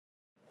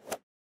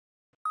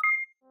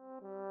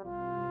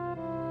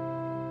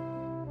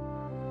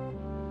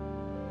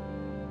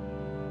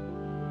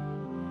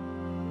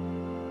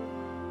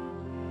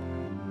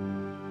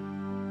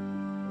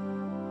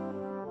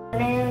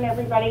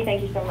everybody.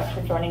 Thank you so much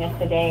for joining us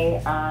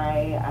today.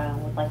 I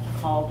would like to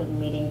call the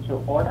meeting to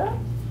order.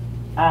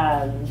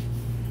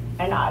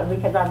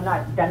 Because I've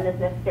not done this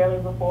necessarily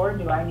before,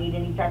 do I need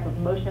any type of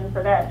motion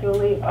for that,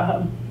 Julie?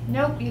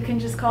 Nope, you can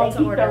just call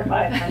to order.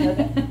 Thank you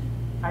so much.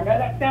 I know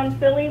that sounds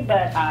silly,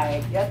 but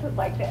I just would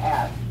like to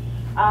ask.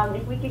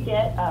 If we could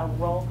get a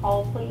roll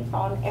call, please,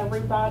 on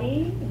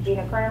everybody.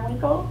 Gina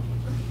Kernwinkle.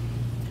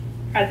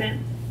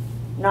 Present.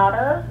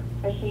 Nader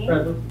Hashim.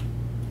 Present.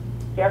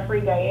 Jeffrey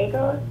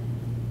Gallegos.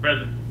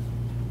 Present.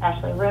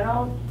 Ashley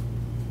Reynolds.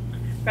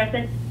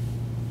 Present.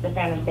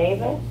 Stefana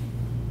Davis.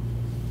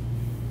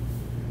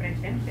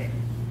 Present.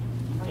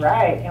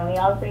 Right, and we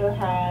also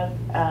have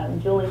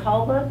Julie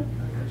Holberg,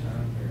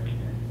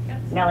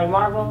 Nellie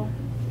Marvel,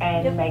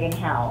 and Megan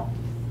Howell,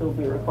 who will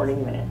be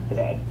recording minutes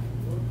today.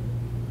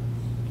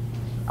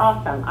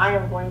 Awesome. I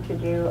am going to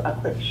do a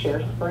quick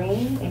share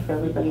screen, if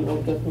everybody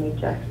will give me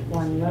just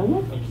 1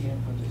 moment,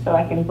 so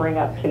I can bring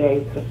up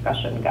today's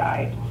discussion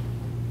guide.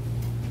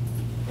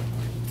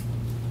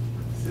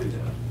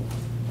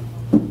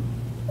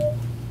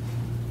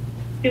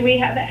 Do we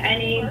have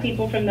any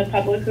people from the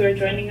public who are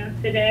joining us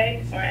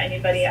today, or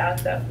anybody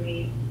else that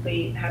we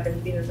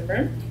haven't seen in the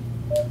room?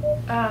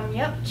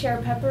 Yep,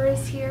 Chair Pepper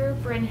is here,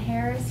 Bryn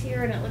Hare is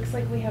here, and it looks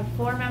like we have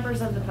 4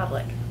 members of the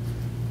public.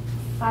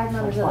 5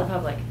 members of the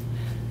public.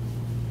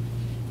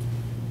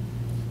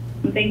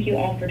 Thank you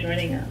all for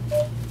joining us.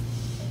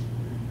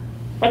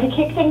 Well, to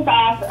kick things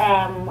off,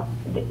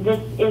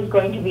 this is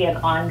going to be an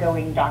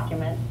ongoing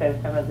document, so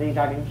some of these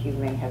items you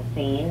may have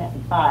seen,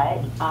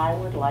 but I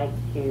would like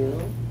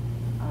to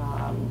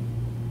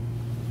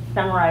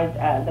summarize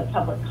the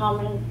public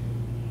comments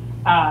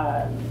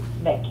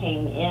that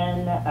came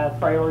in, a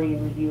priority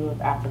review of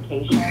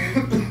applications,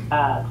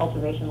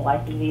 cultivation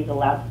licensees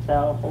allowed to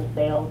sell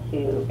wholesale to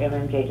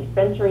MMJ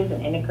dispensaries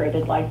and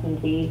integrated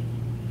licensees,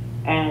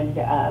 and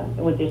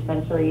with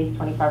dispensaries,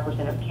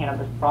 25% of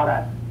cannabis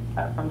products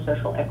from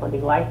social equity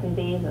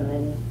licensees, and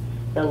then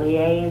the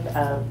liaise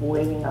of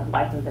waiving of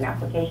license and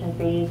application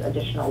fees,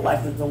 additional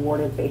license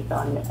awarded based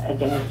on a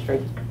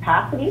demonstrated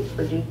capacity,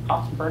 reduced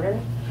cost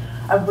burden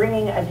of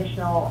bringing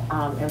additional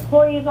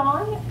employees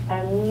on,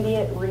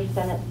 immediate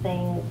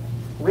resentencing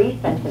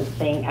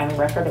and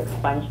record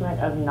expungement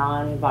of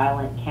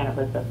non-violent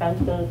cannabis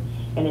offenses.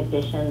 In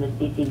addition, the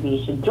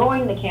CCB should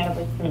join the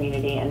cannabis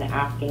community in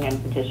asking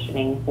and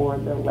petitioning for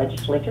the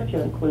legislature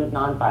to include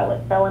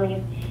non-violent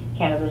felonies,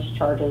 cannabis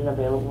charges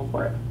available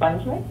for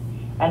expungement.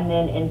 And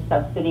then in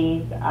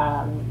subsidies,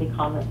 the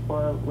comments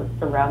were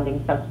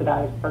surrounding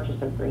subsidized purchase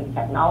of green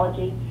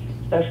technology,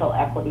 social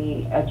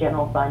equity, a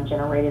general fund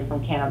generated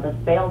from cannabis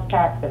sales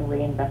tax and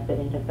reinvested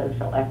into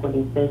social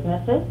equity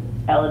businesses,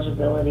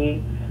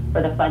 eligibility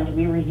for the fund to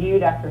be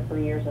reviewed after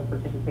 3 years of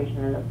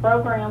participation in the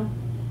program,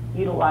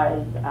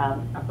 utilize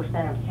a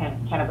percent of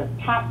cannabis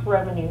tax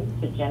revenue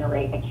to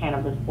generate a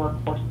cannabis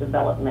workforce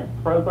development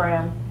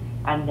program.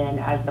 And then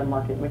as the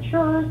market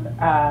matures,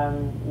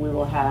 we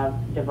will have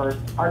diverse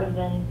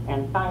artisans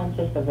and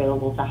scientists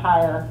available to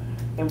hire,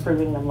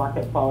 improving the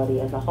market quality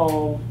as a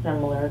whole,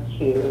 similar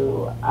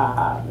to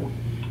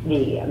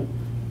the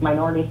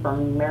minorities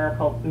from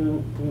medical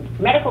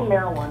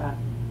marijuana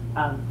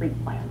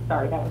CREEP plan.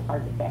 Sorry, that was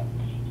hard to say.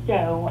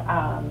 So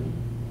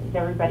does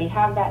everybody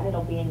have that? And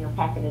it'll be in your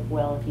packet as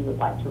well if you would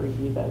like to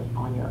review those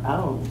on your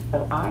own.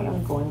 So I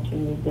am going to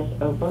move this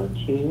over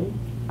to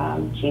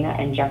Gina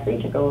and Jeffrey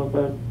to go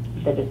over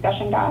the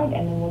discussion guide,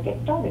 and then we'll get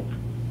started.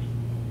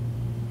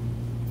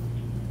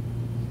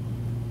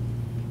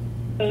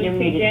 So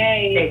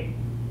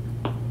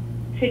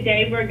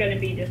today we're going to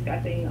be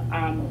discussing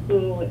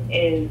who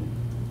is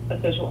a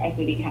social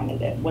equity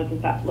candidate. What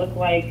does that look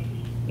like?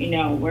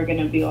 We're going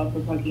to be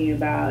also talking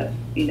about,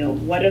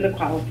 what are the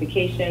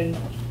qualifications?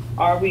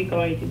 Are we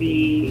going to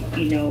be,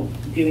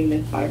 doing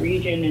this by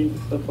region and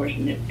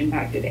disproportionate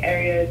impacted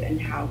areas?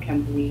 And how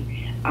can we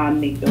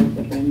make those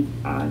different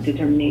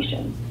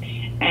determinations?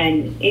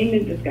 And in the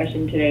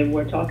discussion today,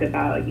 we'll talk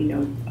about,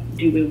 do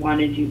we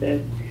want to do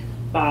this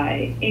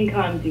by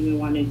income? Do we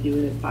want to do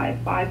this by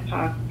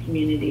BIPOC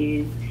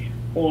communities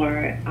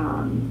or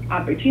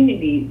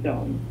opportunity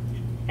zones?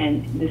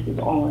 And this is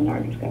all in our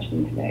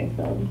discussion today.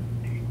 So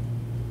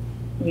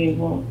we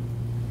will,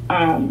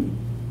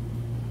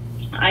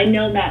 I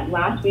know that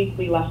last week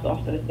we left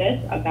off with this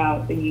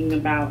about thinking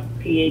about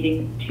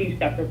creating 2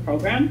 separate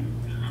programs.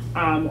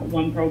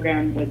 One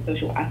program with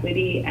social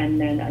equity and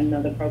then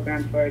another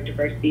program for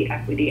diversity,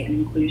 equity, and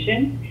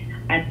inclusion.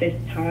 At this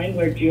time,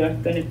 we're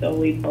just going to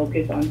solely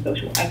focus on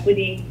social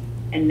equity,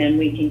 and then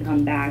we can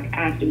come back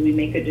after we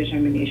make a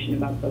determination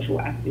about social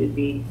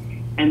equity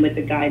and with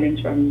the guidance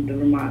from the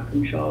Vermont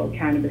Controlled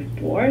Cannabis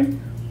Board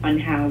on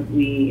how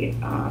we,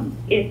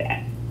 if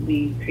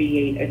we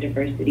create a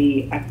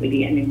diversity,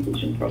 equity, and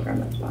inclusion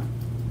program as well.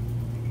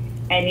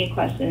 Any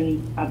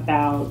questions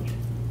about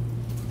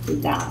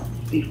that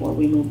before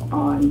we move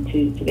on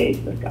to today's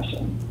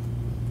discussion?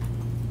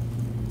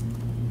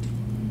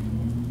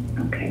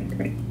 Okay,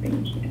 great,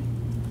 thank you.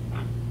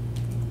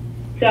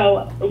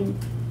 So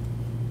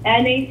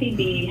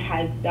NACB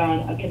has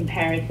done a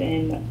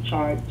comparison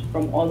chart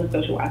from all the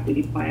social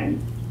equity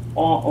plans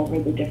all over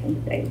the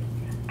different states.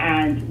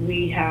 And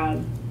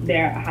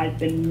there has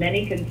been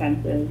many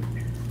consensus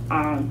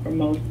for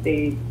most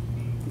states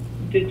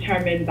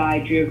determined by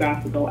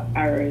geographical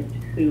areas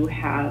who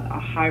have a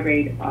high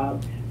rate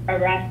of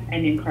arrest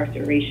and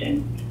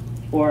incarceration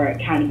for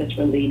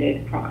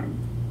cannabis-related crimes.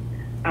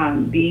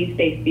 These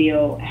they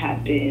feel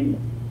have been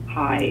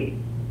high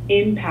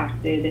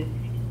impacted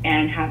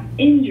and have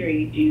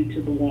injury due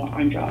to the war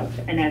on drugs.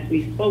 And as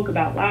we spoke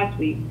about last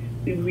week,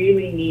 we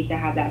really need to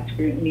have that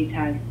scrutiny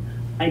test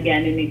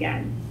again and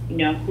again. You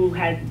know, who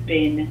has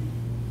been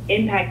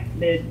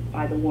impacted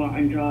by the war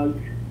on drugs,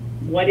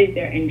 what is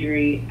their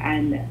injury,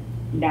 and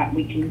that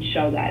we can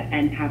show that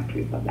and have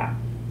proof of that.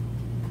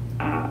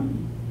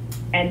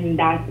 And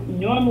that's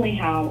normally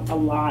how a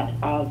lot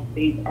of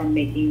states are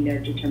making their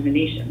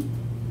determinations.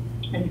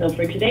 And so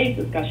for today's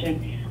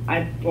discussion,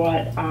 I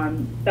brought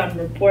some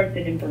reports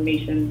and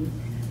information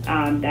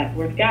that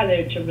were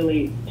gathered to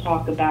really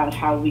talk about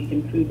how we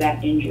can prove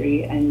that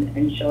injury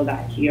and show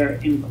that here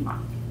in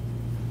Vermont.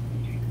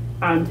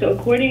 So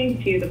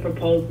according to the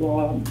proposed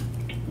law,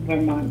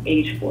 Vermont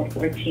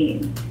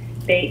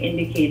H414, they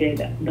indicated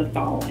the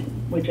following,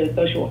 which is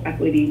social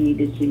equity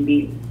needed to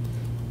meet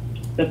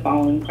the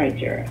following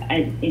criteria.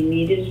 And it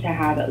needed to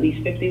have at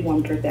least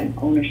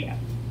 51% ownership.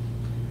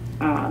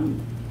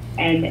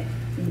 And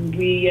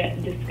we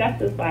discussed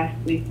this last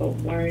week, but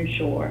weren't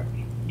sure.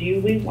 Do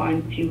we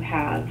want to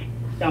have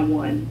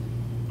someone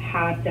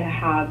have to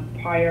have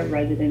prior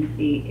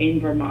residency in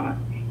Vermont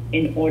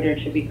in order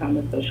to become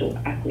a social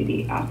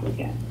equity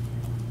applicant?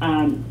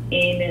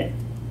 In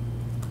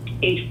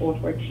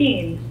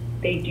H414,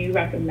 they do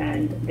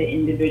recommend the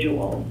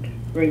individual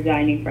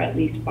residing for at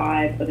least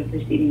 5 of the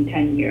preceding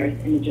 10 years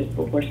in a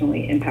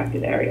disproportionately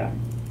impacted area.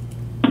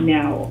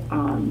 Now,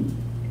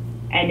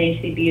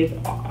 NACB is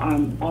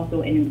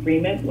also in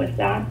agreement with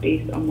that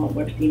based on what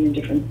we've seen in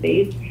different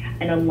states,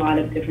 and a lot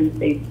of different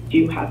states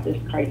do have this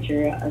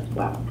criteria as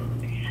well.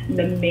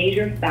 The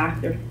major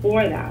factor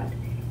for that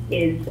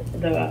is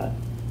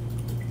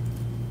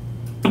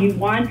you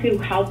want to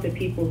help the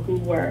people who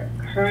were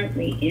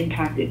currently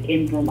impacted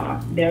in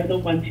Vermont. They're the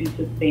ones who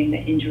sustain the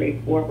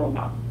injury for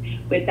Vermont.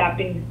 With that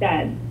being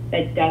said,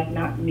 that does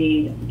not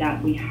mean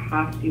that we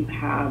have to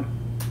have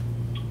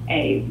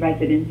a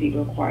residency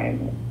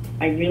requirement.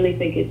 I really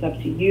think it's up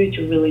to you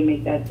to really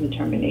make that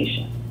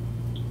determination.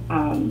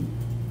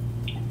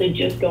 So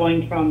just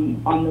going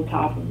from on the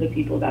top of the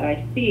people that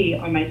I see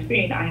on my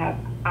screen, I have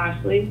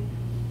Ashley.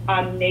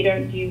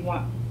 Nader, do you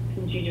want,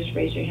 since you just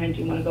raised your hand,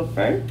 do you want to go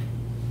first?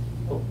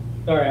 Oh,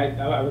 sorry,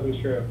 I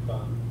wasn't sure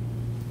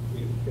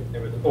if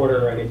there was an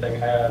order or anything.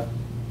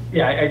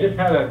 Yeah, I just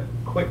had a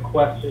quick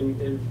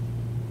question.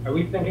 Are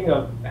we thinking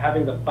of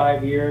having the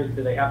 5 years?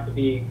 Do they have to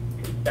be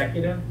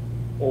consecutive,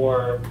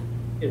 or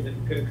could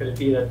it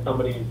be that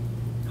somebody's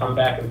come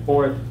back and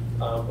forth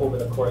over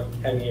the course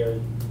of 10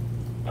 years?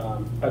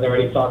 Are there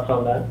any thoughts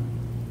on that?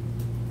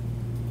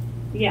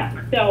 Yeah,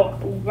 so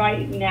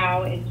right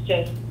now it's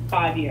just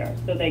 5 years.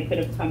 So they could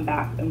have come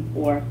back and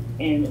forth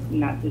in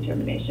that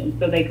determination.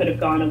 So they could have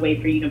gone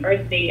away for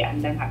university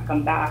and then have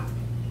come back.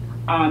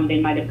 They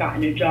might have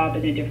gotten a job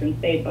in a different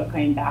state, but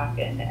came back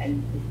and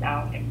is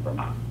now in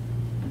Vermont.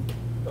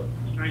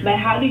 But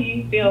how do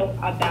you feel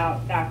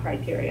about that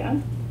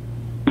criteria,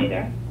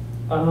 Peter?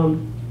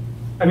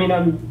 I mean,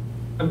 I'm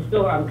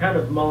kind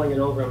of mulling it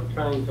over. I'm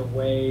trying to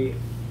weigh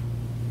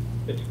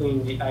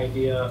between the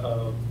idea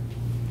of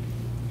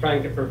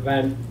trying to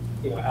prevent,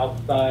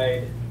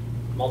 outside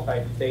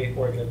multi-state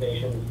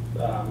organizations,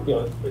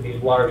 with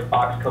these large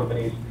box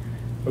companies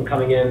from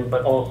coming in,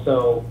 but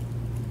also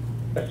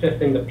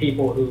assisting the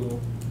people who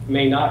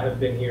may not have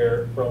been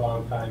here for a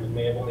long time and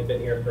may have only been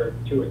here for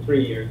 2 or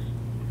 3 years.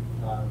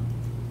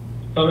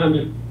 So I'm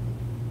just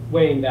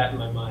weighing that in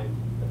my mind.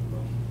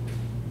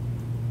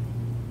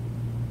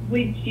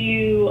 Would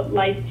you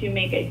like to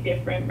make a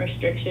different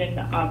restriction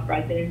of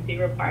residency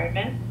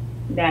requirement,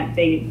 that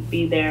they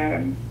be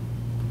there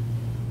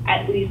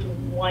at least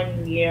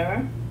 1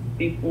 year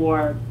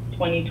before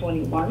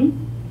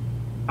 2021?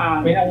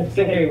 I mean, I was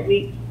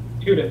thinking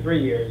 2 to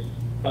 3 years,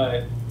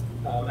 but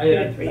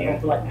I'd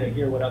also like to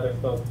hear what other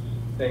folks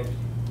think.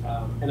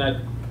 And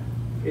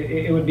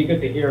it would be good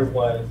to hear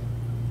what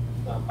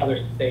other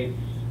states,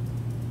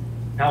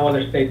 how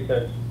other states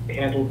have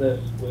handled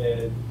this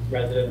with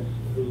residents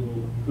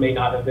who may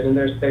not have been in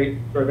their state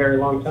for a very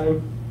long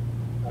time,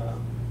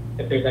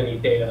 if there's any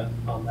data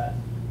on that.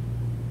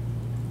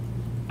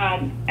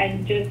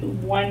 And just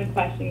one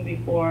question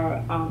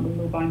before we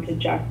move on to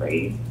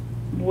Jeffrey.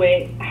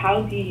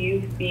 How do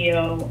you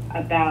feel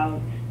about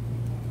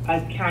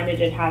a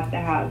candidate has to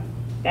have,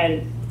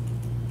 that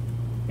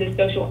the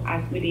social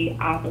equity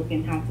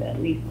applicant has to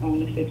at least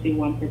own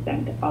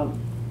 51% of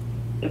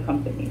the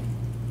company?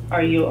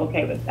 Are you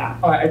okay with that?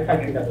 Oh, I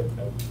think that is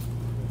good.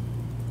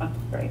 That's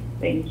great,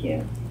 thank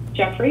you.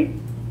 Jeffrey?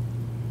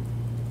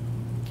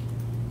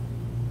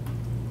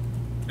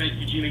 Thank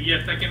you, Gina.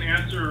 Yes, I can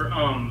answer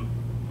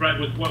right,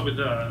 with what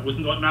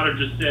Nader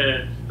just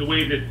said, the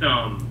way that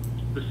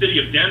the city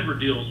of Denver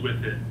deals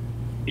with it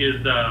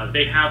is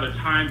they have a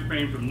time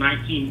frame from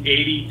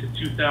 1980 to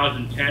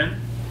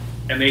 2010,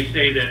 and they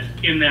say that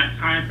in that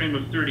time frame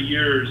of 30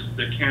 years,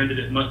 the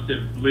candidate must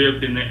have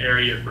lived in the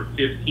area for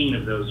 15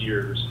 of those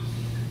years.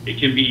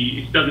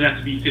 It doesn't have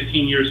to be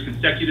 15 years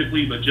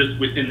consecutively, but just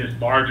within this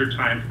larger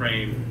time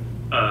frame,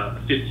 a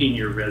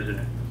 15-year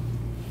resident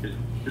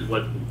is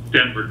what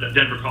Denver,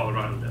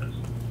 Colorado does.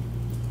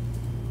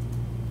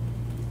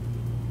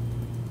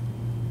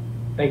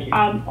 Thank you.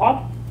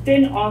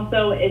 Often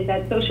also is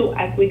that social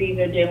equities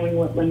are dealing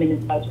with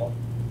limited budget.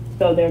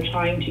 So they're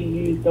trying to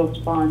use those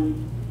funds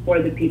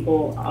for the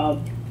people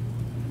of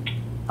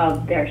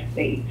their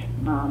state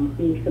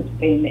who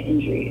sustained the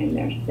injury in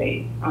their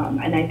state.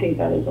 And I think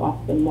that is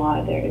often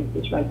why there is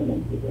this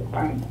residency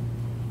requirement.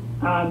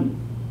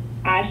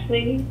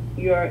 Ashley,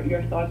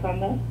 your thoughts on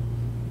this?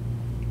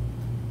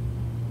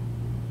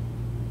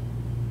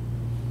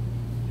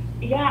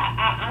 Yeah,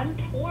 I'm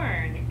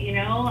torn. You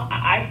know,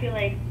 I feel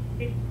like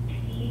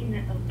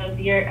 15 of those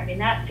years, I mean,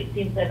 that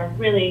seems like a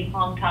really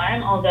long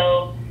time,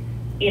 although,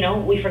 you know,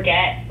 we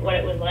forget what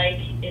it was like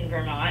in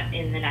Vermont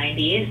in the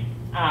 90s,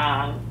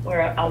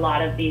 where a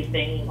lot of these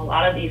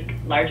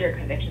larger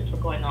convictions were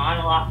going on,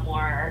 a lot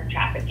more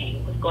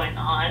trafficking was going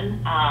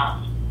on.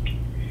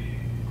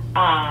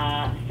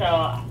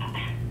 So,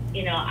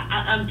 you know,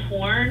 I'm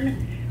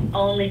torn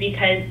only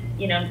because,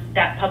 you know,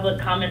 that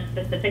public comment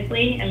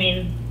specifically, I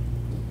mean,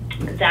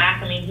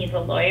 Zach, I mean, he's a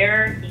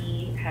lawyer,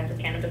 he has a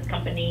cannabis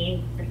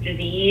company for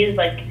disease,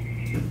 like,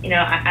 you know,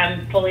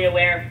 I'm fully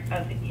aware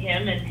of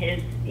him and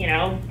his, you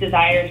know,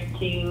 desires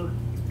to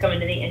come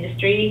into the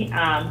industry.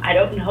 I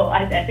don't know,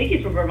 I think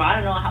he's from Vermont,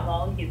 I don't know how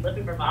long he's lived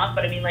in Vermont,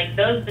 but I mean, like,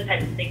 those are the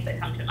types of things that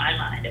come to my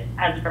mind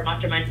as a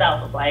Vermonter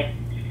myself, of like,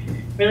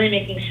 really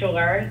making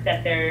sure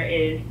that there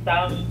is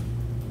some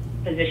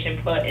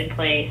position put in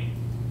place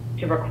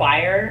to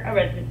require a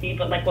residency,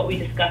 but like what we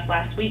discussed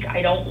last week,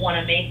 I don't want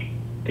to make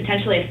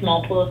potentially a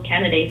small pool of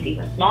candidates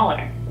even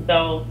smaller.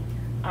 So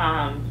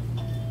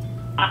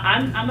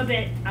I'm a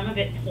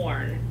bit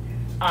torn.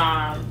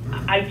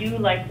 I do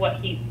like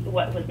what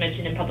was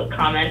mentioned in public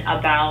comment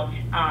about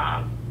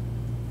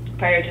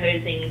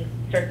prioritizing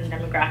certain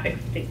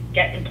demographics to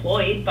get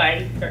employed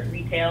by certain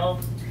retail.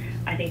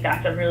 I think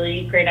that's a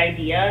really great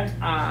idea.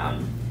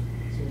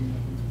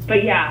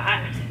 But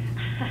yeah,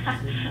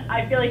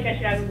 I feel like I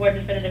should have a more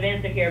definitive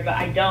answer here, but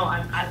I don't.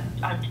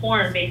 I'm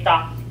torn based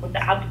off what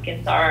the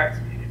applicants are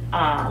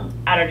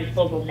at our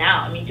disposal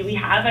now. I mean, do we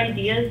have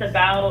ideas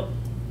about,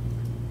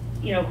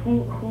 you know,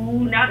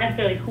 who not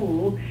necessarily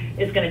who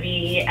is going to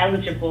be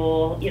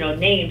eligible, you know,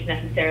 named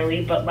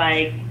necessarily, but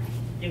like,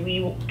 can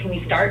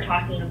we start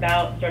talking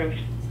about sort of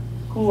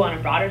who on a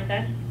broader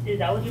sense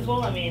is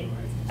eligible? I mean,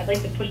 I'd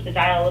like to push the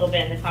dial a little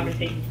bit in the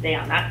conversation today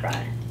on that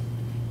front.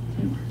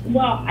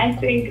 Well, I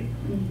think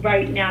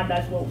right now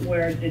that's what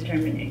we're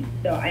determining.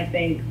 So I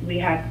think we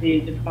have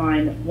to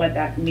define what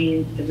that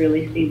means to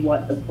really see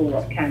what the pool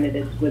of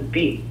candidates would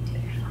be.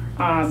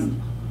 And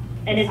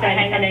is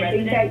that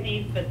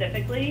residency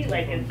specifically?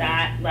 Like, is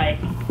that like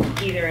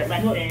either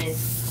less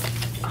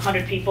than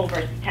 100 people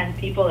versus 10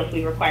 people if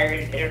we require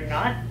it or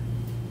not?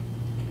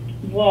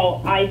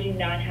 Well, I do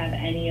not have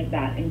any of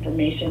that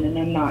information, and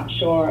I'm not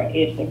sure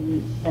if the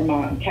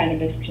Vermont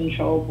Cannabis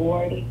Control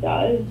Board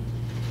does.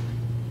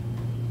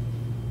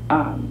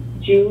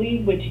 Julie,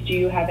 do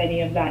you have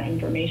any of that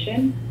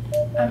information?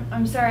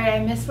 I'm sorry, I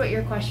missed what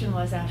your question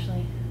was,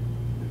 Ashley.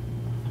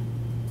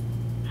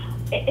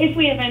 If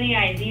we have any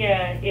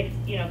idea if,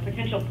 you know,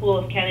 potential pool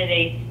of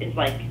candidates is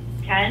like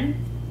 10,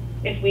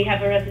 if we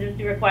have a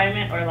residency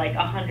requirement, or like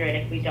 100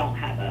 if we don't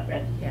have a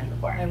residency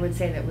requirement. I would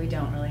say that we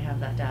don't really have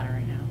that data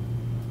right now.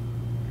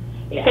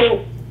 Yeah.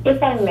 So,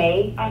 if I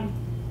may,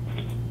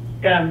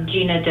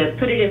 Gina, to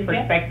put it in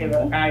perspective,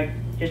 I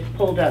just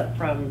pulled up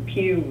from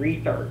Pew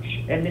Research,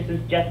 and this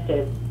is just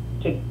to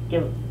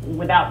give,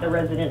 without the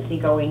residency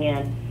going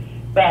in,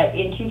 but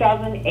in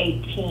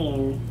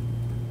 2018,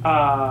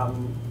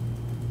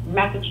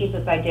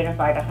 Massachusetts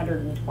identified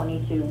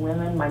 122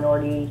 women,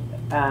 minorities,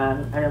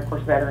 and of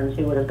course veterans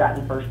who would have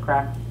gotten first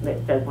crack,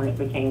 that says when it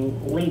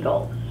became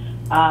legal.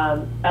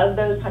 Of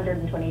those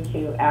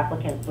 122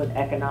 applicants with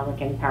economic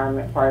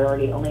empowerment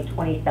priority, only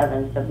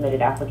 27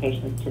 submitted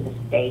applications to the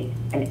state,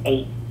 and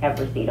 8 have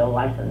received a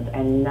license,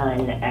 and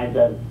none, as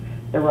of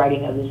the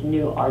writing of this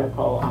new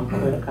article on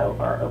Politico,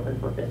 are open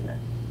for business.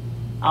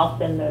 I'll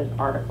send those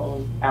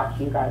articles out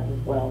to you guys as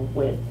well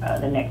with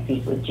the next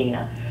piece with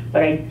Gina.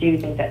 But I do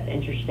think that's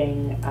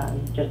interesting,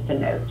 just to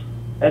note,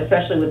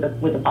 especially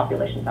with the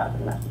population size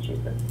of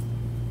Massachusetts.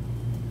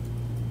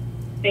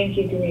 Thank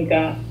you,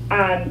 Danica.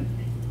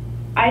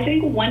 I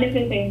think one of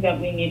the things that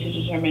we need to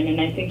determine,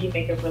 and I think you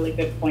make a really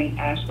good point,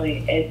 Ashley,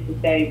 is to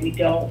say we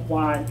don't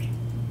want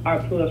our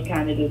pool of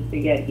candidates to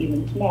get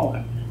even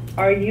smaller.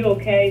 Are you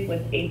okay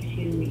with a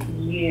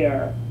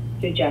 2-year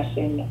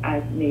suggestion,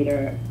 as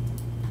Nader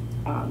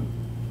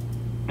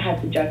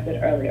had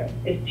suggested earlier?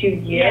 Is 2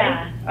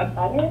 years a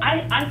better?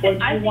 I think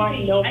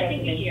no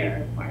a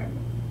year.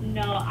 requirement?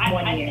 No,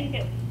 1 I year. think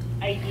it's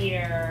a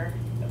year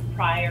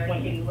prior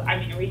 1 year. to, I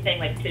mean, are we saying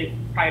like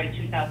prior to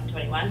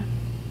 2021?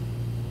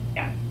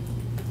 Yeah.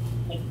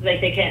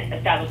 Like they can't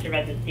establish a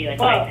residency like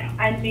Well, right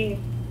now?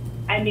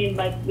 I mean,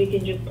 like, we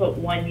can just put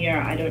 1 year.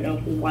 I don't know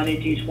if we want to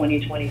do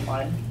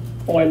 2021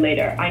 or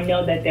later. I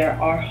know that there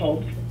are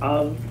hopes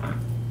of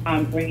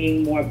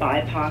bringing more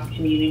BIPOC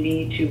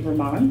community to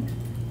Vermont.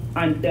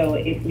 So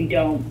if we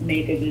don't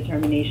make a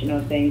determination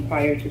of saying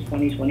prior to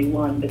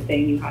 2021, but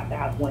saying you have to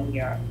have 1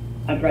 year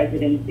of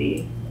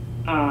residency,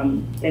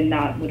 then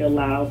that would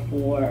allow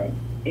for,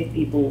 if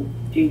people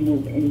do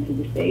move into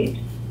the state.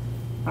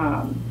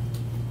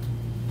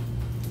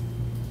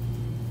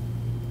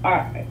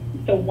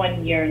 So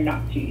 1 year,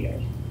 not 2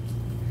 years.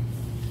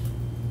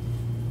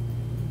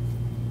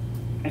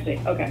 I see,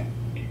 okay.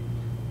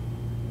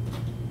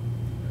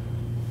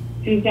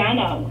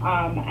 Susanna,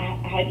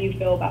 how do you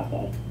feel about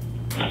this?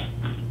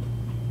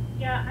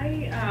 Yeah,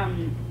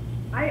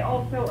 I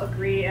also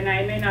agree, and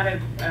I may not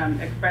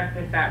have expressed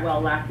this that well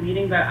last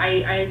meeting, but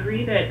I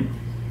agree that,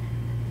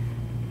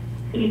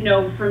 you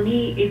know, for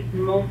me, it's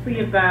mostly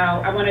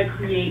about, I want to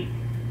create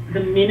the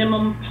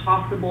minimum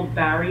possible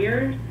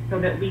barriers so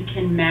that we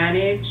can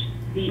manage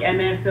the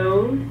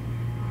MSOs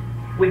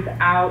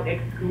without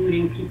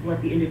excluding people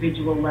at the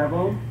individual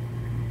level.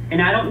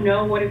 And I don't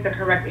know what is the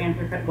correct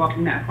answer for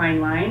walking that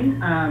fine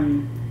line.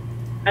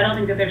 I don't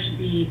think that there should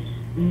be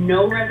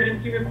no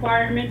residency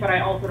requirement, but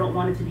I also don't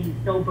want it to be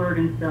so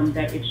burdensome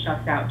that it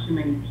shuts out too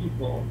many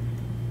people.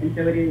 And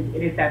so it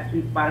is that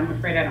sweet spot. I'm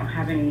afraid I don't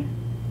have any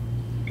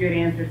good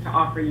answers to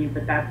offer you,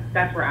 but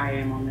that's where I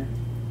am on this.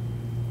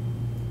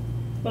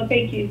 Well,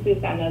 thank you,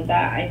 Susanna.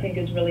 That I think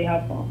is really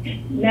helpful.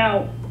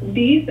 Now,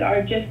 these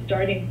are just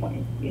starting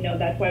points. You know,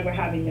 that's why we're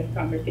having this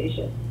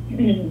conversation.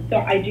 So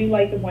I do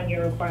like the 1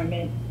 year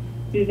requirement.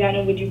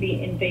 Susanna, would you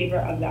be in favor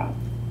of that?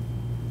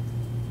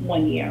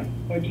 1 year,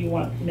 or do you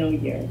want no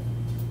years?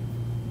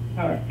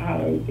 How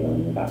are you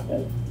feeling about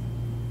this?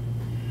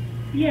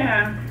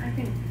 Yeah, I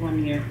think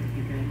 1 year would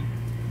be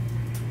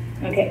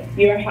good. Okay,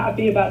 you're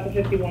happy about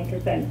the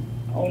 51%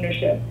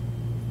 ownership.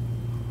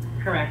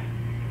 Correct.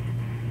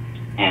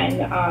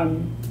 And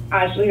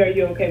Ashley, are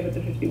you okay with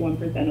the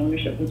 51%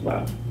 ownership as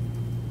well?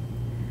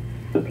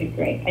 Okay,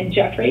 great. And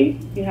Jeffrey,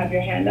 you have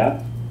your hand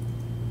up?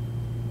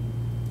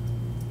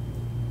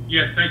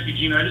 Yes, thank you,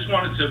 Gina. I just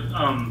wanted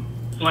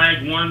to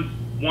flag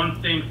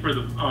one thing for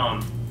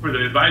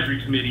the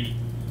advisory committee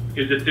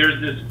is that there's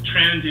this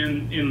trend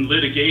in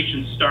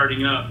litigation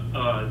starting up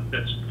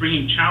that's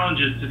bringing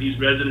challenges to these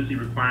residency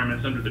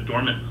requirements under the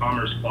Dormant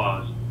Commerce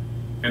Clause.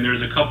 And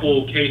there's a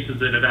couple cases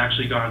that have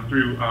actually gone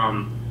through.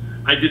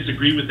 I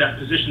disagree with that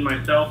position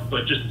myself,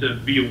 but just to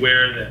be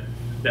aware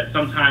that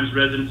sometimes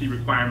residency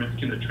requirements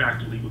can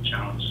attract a legal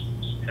challenge.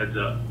 Heads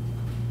up.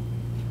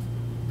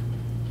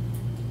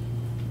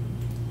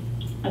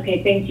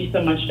 Okay, thank you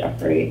so much,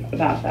 Jeffrey,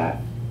 about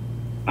that.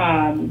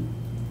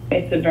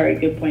 It's a very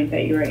good point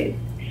that you raised.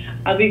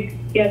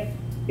 Yes,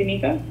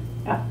 Danica?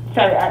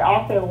 Sorry, I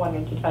also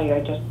wanted to tell you, I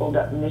just pulled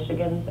up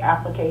Michigan's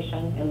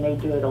application, and they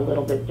do it a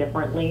little bit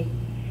differently.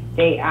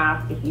 They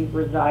ask if you've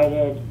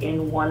resided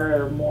in one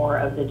or more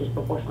of the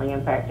disproportionately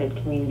impacted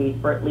communities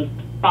for at least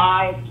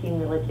 5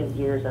 cumulative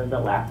years of the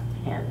last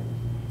 10.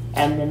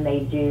 And then they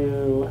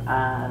do,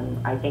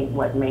 I think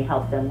what may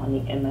help them on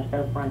the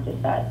MSO front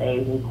is that they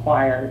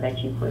require that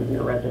you prove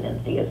your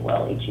residency as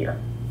well each year.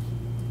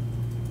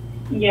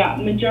 Yeah,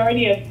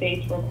 majority of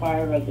states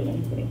require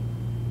residency.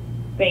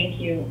 Thank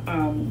you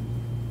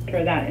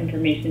for that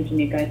information,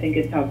 Tanika. I think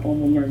it's helpful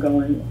when we're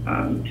going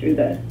through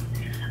this.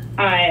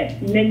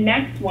 The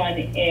next one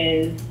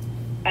is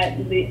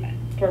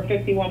for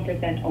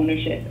 51%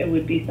 ownership. It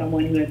would be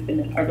someone who has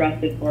been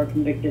arrested or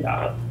convicted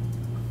of,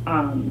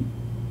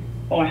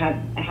 or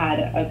have had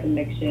a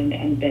conviction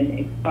and been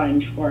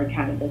expunged for a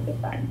cannabis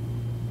offense.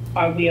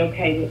 Are we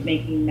okay with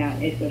making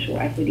that a social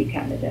equity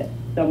candidate?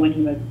 Someone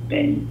who has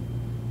been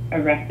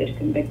arrested,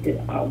 convicted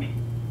of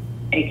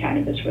a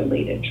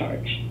cannabis-related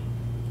charge.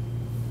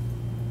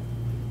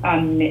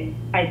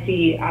 I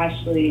see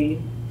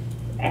Ashley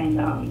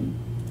and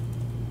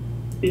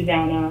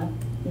Susanna.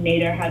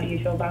 Nader, how do you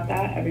feel about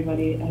that?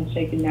 Everybody has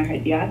shaken their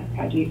head yes.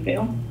 How do you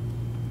feel?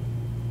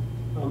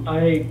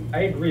 I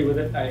agree with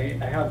it.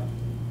 I have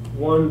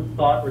one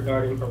thought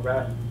regarding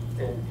arrests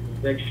and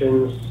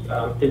convictions.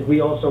 Did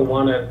we also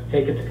want to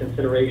take into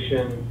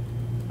consideration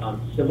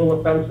civil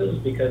offenses?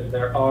 Because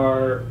there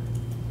are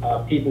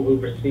people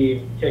who've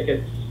received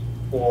tickets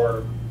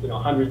for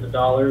hundreds of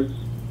dollars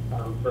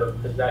for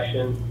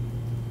possession,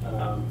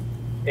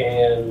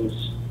 and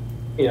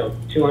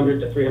 $200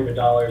 to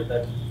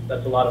 $300.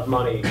 That's a lot of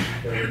money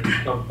for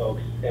some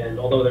folks. And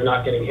although they're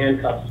not getting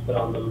handcuffs put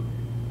on them,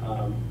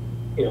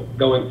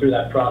 going through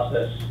that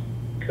process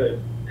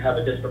could have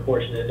a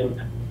disproportionate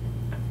impact.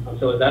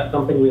 So is that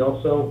something we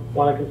also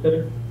want to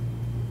consider?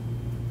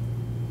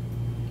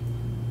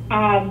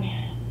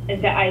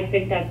 I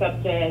think that's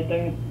up to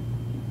the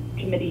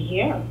committee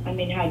here. I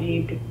mean, how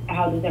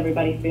does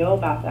everybody feel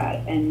about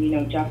that?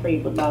 And Jeffrey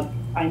would love.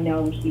 I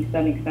know he's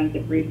done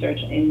extensive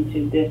research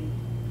into this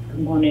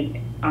component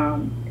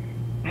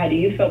How do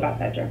you feel about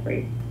that,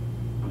 Jeffrey?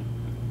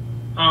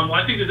 Well,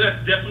 I think that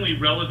that's definitely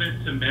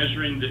relevant to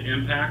measuring the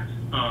impact.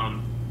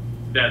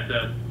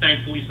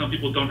 Thankfully some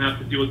people don't have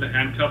to deal with the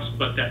handcuffs,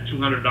 but that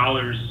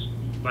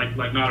 $200, like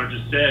Nader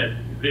just said,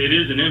 it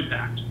is an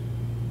impact.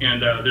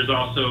 And there's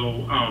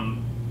also,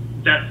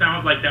 that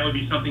sounds like that would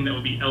be something that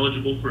would be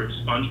eligible for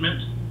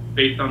expungement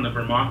based on the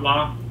Vermont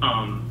law.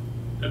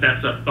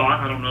 That's a thought,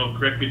 I don't know,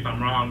 correct me if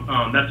I'm wrong.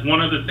 That's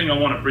one other thing I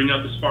want to bring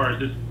up as far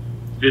as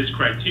this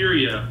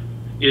criteria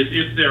is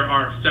if there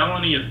are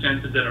felony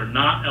offenses that are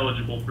not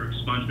eligible for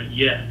expungement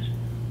yet,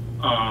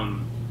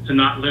 to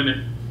not limit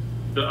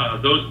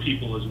those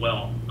people as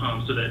well,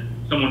 so that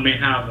someone may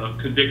have a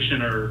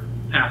conviction or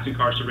past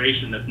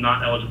incarceration that's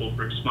not eligible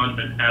for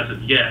expungement as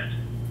of yet,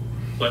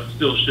 but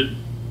still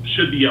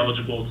should be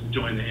eligible to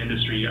join the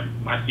industry,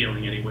 my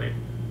feeling anyway.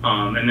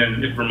 And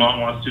then if Vermont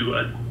wants to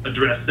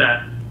address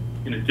that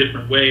in a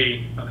different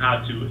way of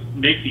how to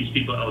make these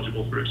people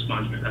eligible for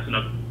expungement, that's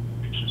another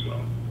issue as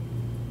well.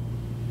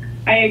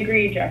 I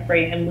agree,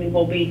 Jeffrey, and we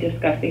will be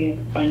discussing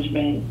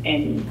expungement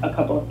in a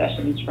couple of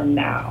sessions from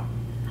now.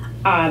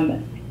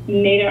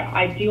 Nader,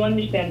 I do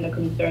understand the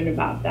concern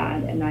about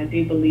that, and I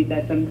do believe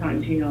that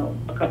sometimes,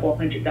 a couple of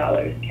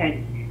 $100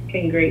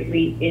 can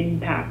greatly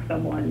impact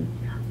someone,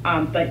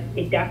 but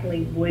it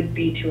definitely would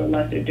be to a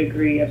lesser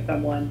degree of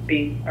someone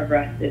being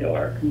arrested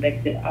or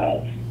convicted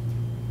of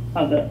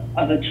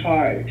a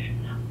charge.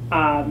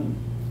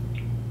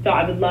 So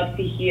I would love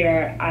to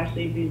hear,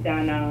 Ashley,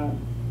 Susanna,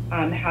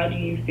 how do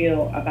you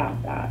feel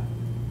about that?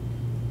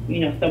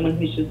 Someone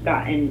who's just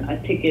gotten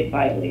a ticket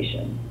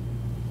violation.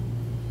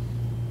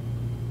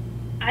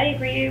 I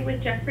agree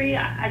with Jeffrey.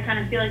 I kind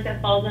of feel like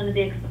that falls under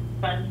the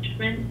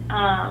expungement.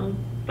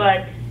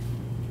 But,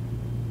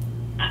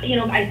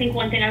 I think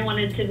one thing I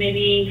wanted to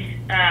maybe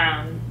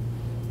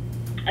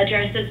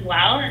address as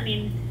well, I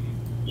mean,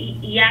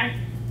 yes,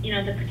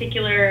 the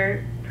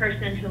particular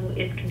person who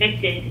is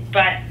convicted,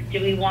 but do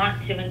we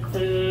want to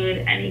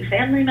include any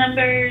family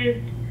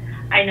members?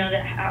 I know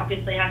that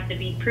obviously has to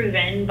be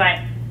proven, but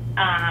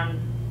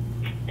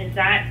is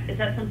that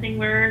something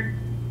we're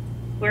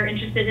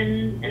interested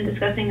in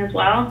discussing as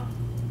well?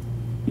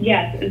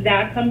 Yes,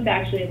 that comes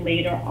actually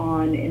later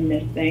on in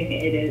this thing.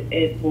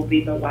 It will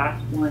be the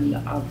last one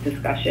of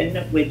discussion,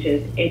 which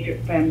is if your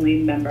family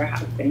member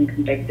has been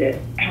convicted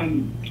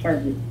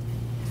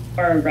or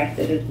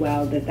arrested as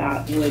well,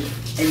 that would,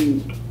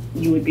 and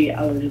you would be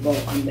eligible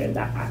under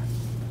that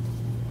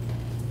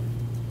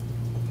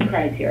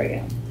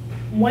criteria.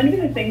 One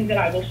of the things that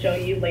I will show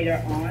you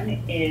later on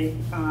is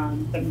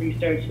some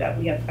research that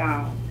we have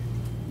found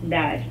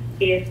that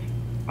if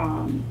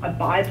a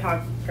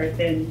BIPOC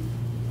person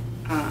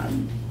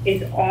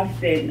is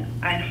often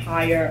at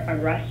higher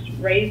arrest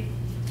rates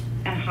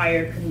and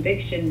higher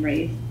conviction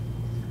rates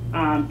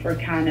for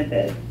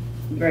cannabis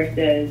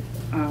versus,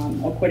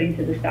 according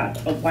to the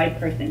stats, a white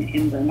person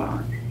in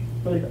Vermont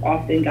who has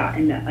often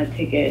gotten a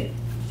ticket.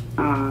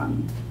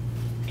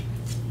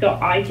 So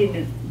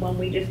when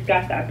we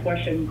discuss that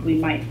portion, we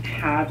might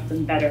have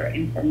some better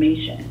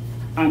information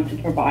to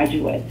provide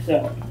you with.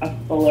 So a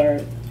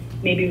fuller,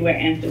 maybe we'll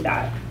answer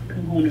that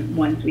component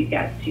once we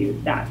get to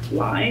that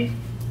slide.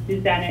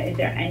 Susanna, is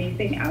there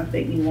anything else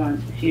that you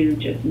want to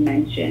just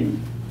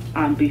mention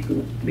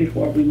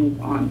before we move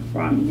on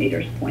from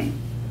Nader's point?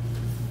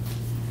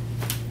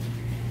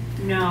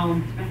 No,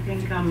 I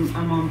think I'm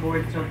on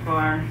board so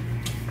far.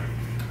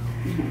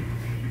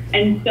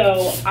 And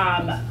so,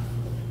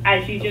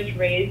 as you just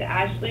raised,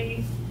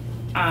 Ashley,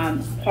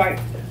 part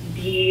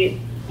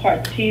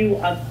 2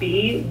 of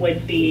B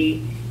would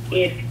be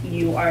if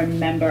you are a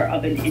member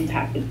of an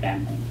impacted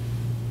family.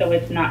 So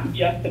it's not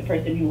just the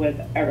person who was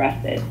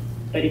arrested,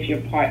 but if you're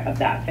part of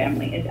that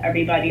family. Is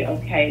everybody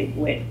okay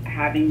with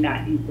having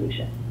that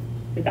inclusion?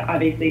 Because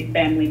obviously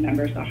family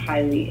members are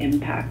highly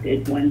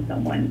impacted when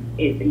someone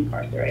is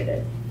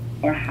incarcerated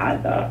or has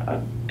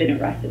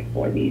been arrested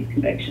for these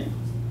convictions.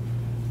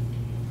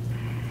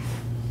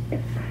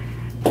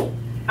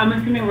 I'm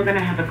assuming we're going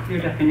to have a clear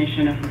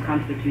definition of who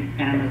constitutes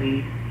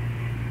family.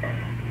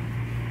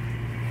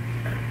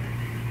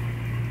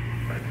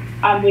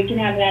 We can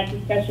have that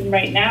discussion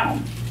right now.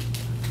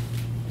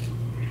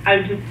 I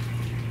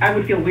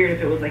would feel weird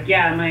if it was like,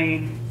 yeah,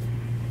 my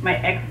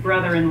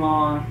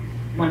ex-brother-in-law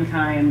one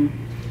time,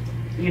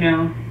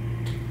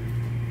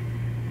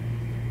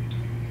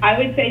 I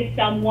would say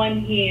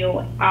someone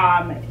who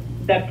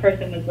that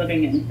person was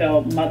living in,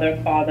 so mother,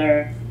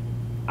 father,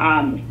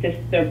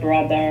 sister,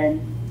 brother.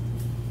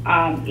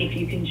 If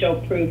you can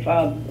show proof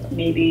of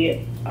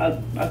maybe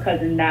a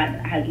cousin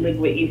that has lived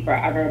with you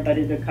forever but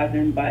is a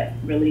cousin but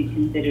really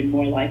considered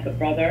more like a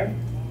brother.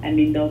 I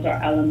mean, those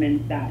are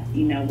elements that,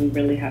 we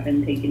really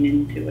haven't taken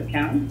into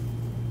account.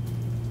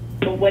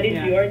 But what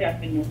is your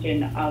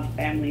definition of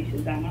family,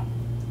 Susanna?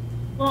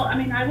 Well, I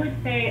mean, I would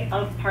say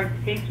of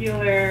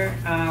particular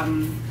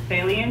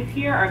salience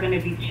here are going to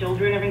be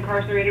children of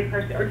incarcerated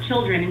person, or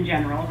children in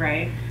general,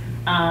 right?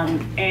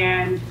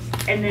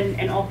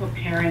 And also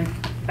parents,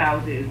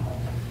 spouses,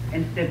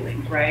 and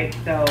siblings, right?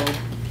 So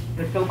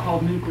the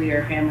so-called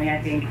nuclear family,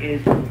 I think,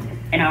 is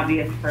an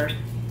obvious first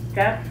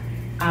step.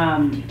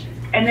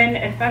 And then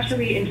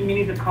especially in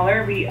communities of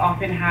color, we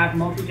often have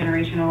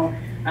multi-generational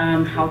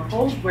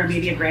households where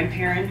maybe a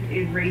grandparent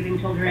is raising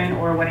children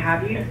or what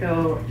have you.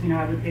 So, you know,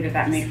 I would say that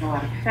that makes a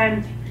lot of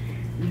sense.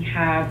 We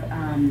have,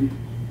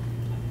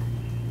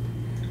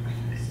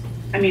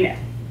 I mean,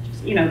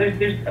 you know,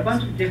 there's a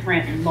bunch of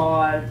different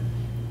laws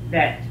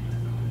that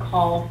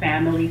call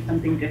family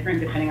something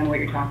different depending on what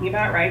you're talking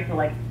about, right? So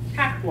like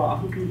tax law,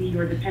 who can be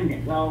your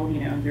dependent? Well,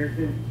 you know, there's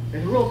a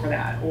rule for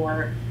that.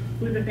 Or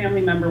who's a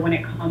family member when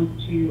it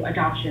comes to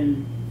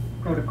adoption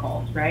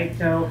protocols, right?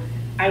 So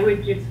I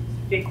would just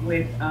stick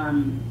with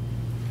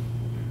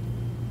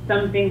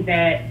something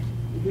that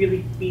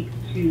really speaks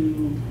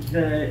to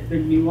the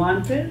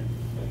nuances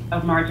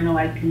of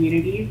marginalized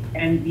communities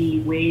and the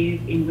ways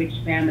in which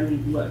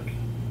families look,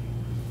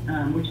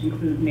 which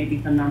includes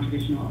maybe some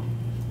non-traditional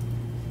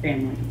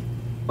families.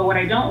 But what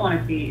I don't want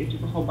to see is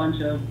just a whole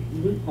bunch of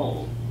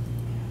loopholes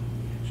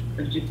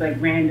of just like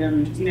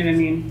random, you know what I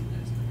mean?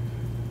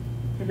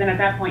 Because then at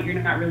that point,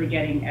 you're not really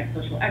getting at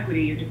social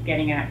equity, you're just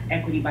getting at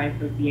equity by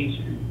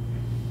association.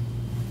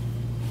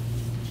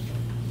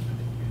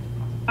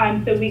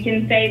 So we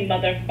can say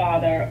mother,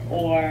 father,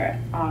 or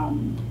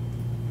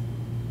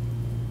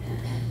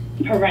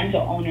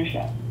parental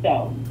ownership.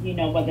 So, you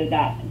know, whether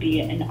that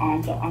be an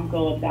aunt or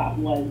uncle, if that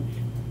was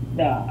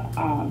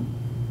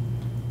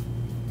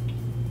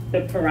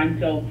the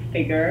parental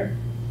figure.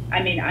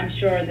 I mean, I'm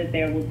sure that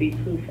there would be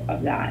proof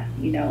of that,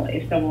 you know,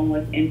 if someone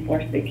was in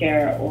foster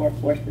care or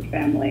foster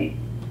family,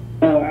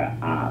 or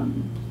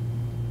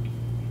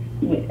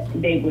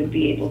they would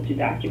be able to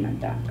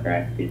document that,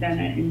 correct?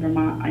 Susanna, in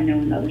Vermont, I know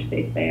in other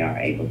states they are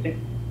able to.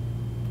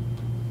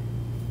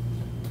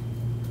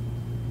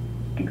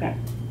 Okay.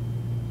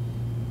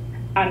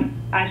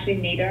 Ashley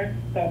Nader,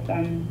 thoughts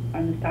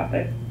on this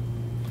topic?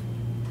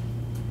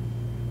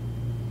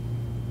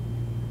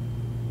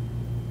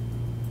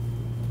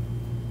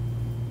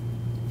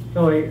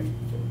 So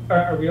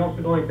are we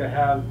also going to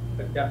have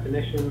a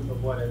definition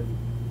of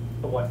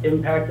what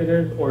impact it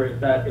is, or is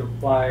that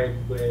implied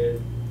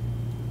with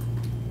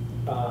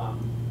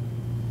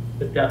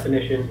the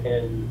definition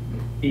in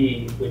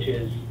B, which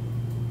is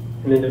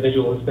an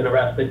individual who's been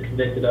arrested,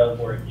 convicted of,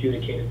 or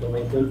adjudicated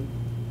delinquent?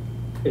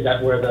 Is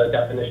that where the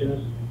definition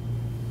is?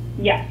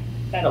 Yes,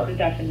 that's Okay. the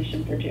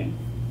definition for June.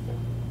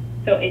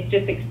 So it's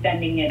just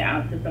extending it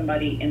out to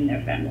somebody in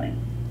their family.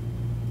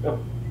 Oh.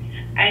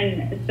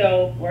 And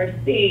so for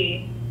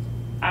C,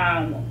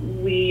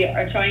 we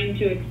are trying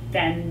to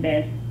extend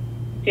this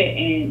to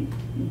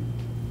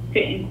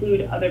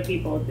include other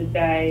people, to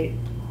say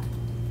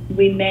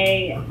we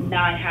may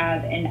not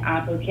have an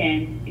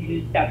applicant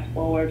who steps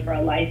forward for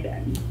a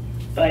license,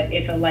 but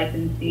if a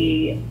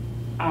licensee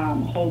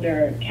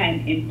holder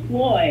can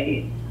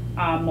employ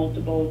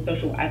multiple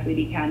social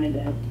equity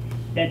candidates,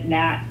 then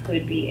that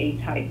could be a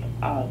type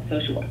of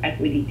social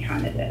equity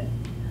candidate.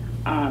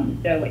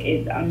 So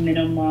it's a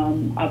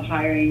minimum of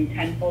hiring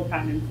 10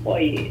 full-time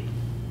employees.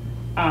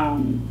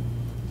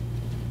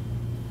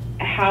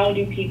 How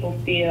do people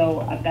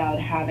feel about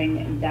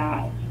having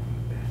that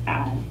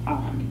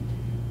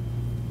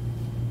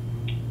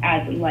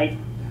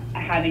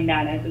having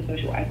that as a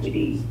social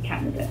equity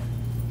candidate?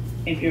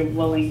 If you're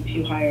willing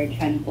to hire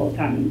 10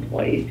 full-time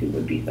employees who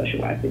would be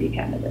social equity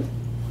candidates.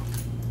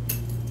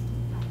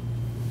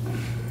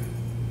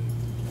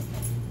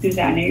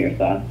 Susanna, your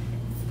thoughts?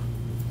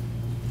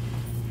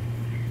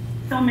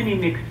 So many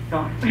mixed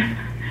thoughts.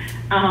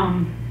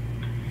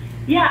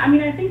 Yeah, I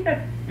mean, I think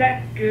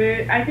that's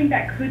good. I think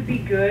that could be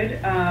good.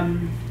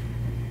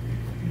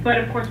 But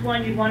of course,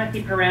 one, you want to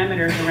see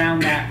parameters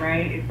around that,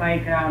 right? It's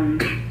like,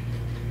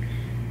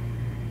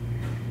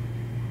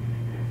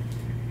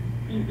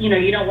 you know,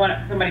 you don't want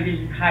somebody to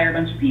just hire a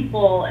bunch of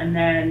people and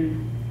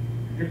then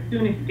the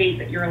soonest date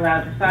that you're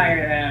allowed to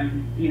fire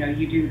them, you know,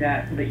 you do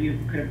that so that you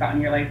could have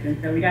gotten your license.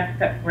 So we'd have to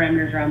set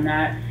parameters around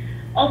that.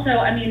 Also,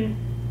 I mean,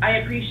 I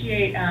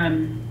appreciate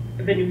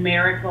the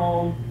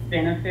numerical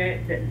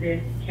benefit that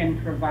this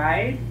can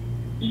provide,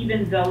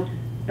 even though to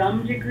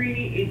some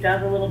degree it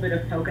does a little bit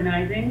of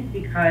tokenizing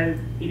because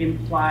it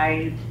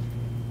implies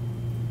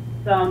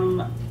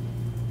some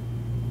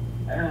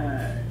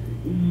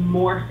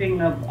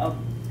morphing of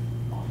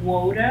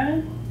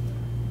quota.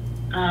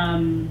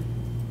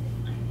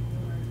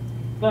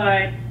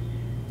 But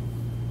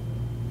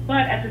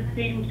at the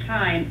same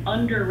time,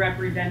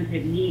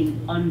 underrepresented means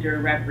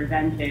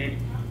underrepresented.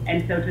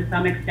 And so to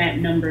some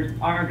extent, numbers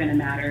are going to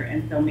matter.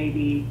 And so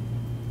maybe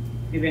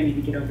I need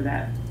to get over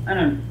that. I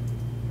don't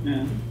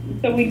know.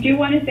 So we do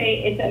want to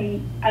say it's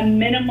a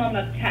minimum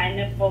of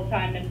 10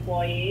 full-time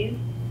employees,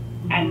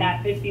 and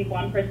that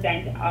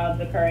 51% of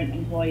the current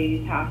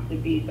employees have to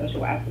be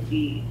social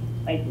equity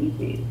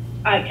licensees,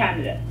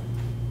 candidates.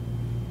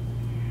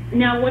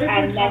 Now, what if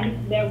And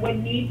then there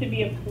would need to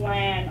be a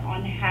plan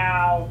on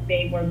how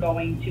they were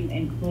going to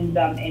include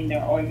them in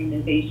their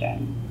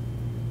organization.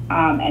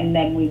 And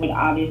then we would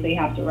obviously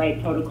have to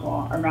write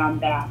protocol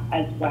around that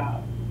as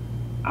well,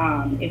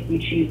 if we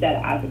choose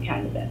that as a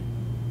candidate.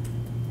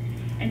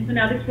 And so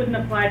now this wouldn't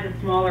apply to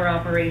smaller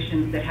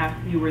operations that have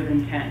fewer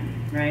than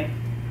 10, right?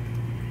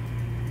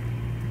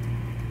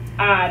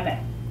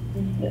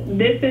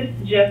 This is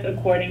just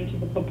according to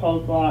the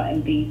proposed law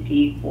in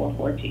BT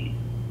 414.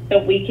 So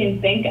we can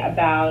think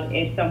about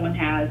if someone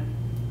has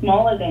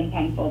smaller than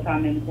 10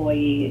 full-time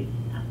employees,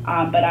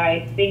 but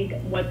I think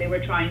what they were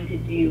trying to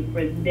do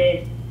for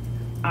this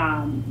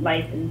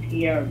license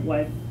here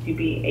was to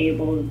be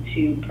able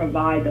to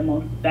provide the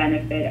most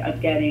benefit of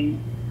getting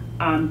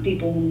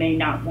people who may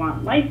not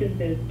want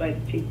licenses, but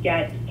to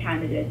get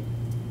candidates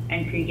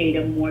and create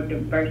a more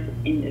diverse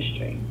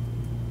industry.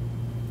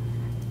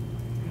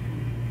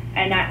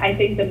 And I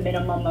think the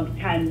minimum of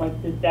 10 was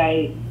to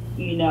say,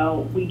 you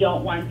know, we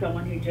don't want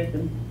someone who just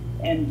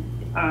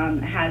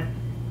has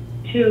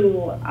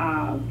 2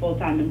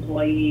 full-time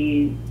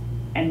employees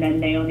and then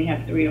they only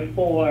have 3 or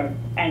 4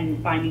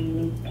 and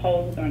finding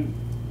loopholes on,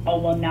 oh,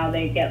 well, now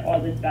they get all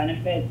this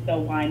benefit, so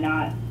why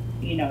not,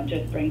 you know,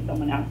 just bring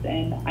someone else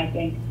in? I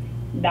think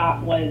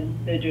that was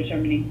the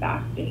determining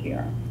factor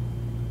here.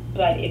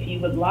 But if you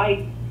would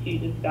like to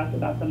discuss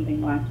about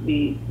something last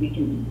week, we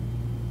can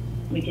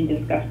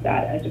discuss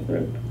that as a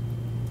group.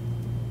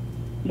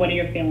 What are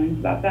your feelings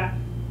about that?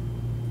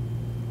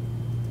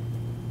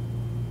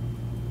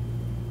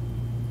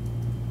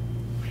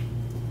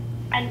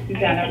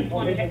 Susanna,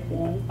 what are your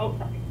feelings? Oh,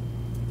 sorry.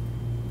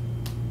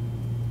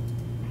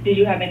 Did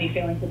you have any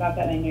feelings about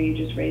that? I know you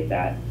just raised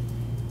that.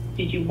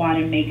 Did you want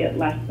to make it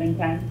less than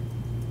 10?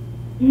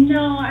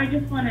 No, I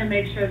just want to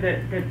make sure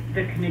that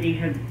the committee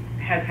has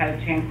had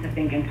a chance to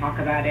think and talk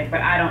about it,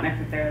 but I don't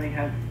necessarily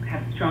have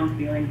strong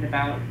feelings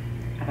about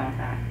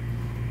that.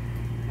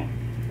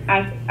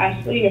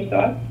 Ashley, your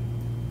thoughts?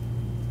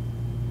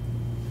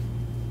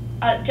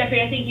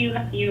 Jeffrey, I think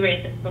you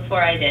raised it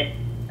before I did.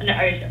 No,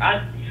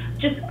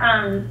 just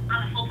on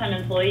a full-time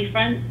employee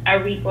front,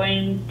 are we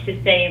going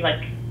to say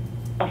like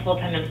a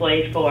full-time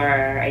employee for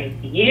a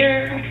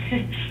year?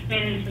 I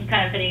mean, it's just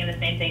kind of fitting in the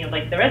same thing of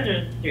like the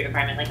residency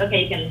requirement. Like,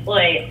 okay, you can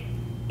employ,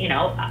 you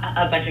know,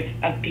 a bunch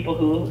of people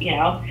who, you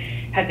know,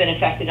 have been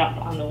affected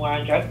on the war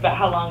on drugs, but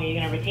how long are you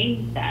going to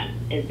retain them?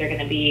 Is there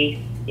going to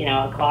be, you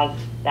know, a clause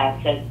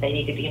that says they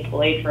need to be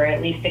employed for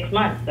at least 6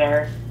 months,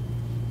 or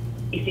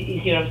you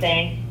see what I'm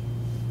saying?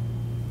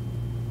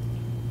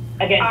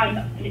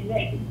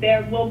 Again,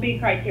 there will be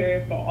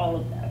criteria for all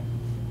of this.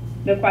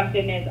 The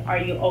question is, are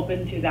you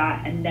open to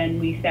that? And then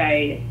we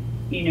say,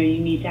 you know, you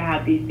need to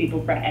have these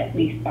people for at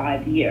least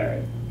 5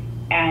 years.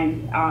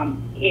 And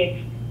if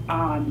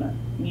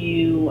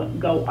you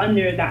go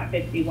under that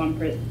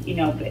 51%, you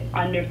know,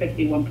 under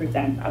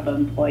 51% of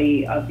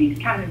employee of these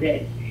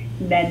candidates,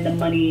 then the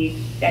money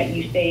that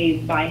you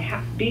save by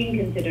being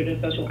considered a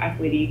social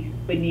equity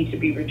would need to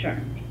be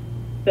returned.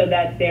 So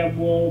that there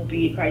will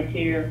be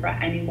criteria for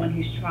anyone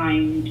who's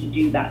trying to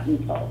do that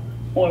loophole.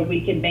 Or we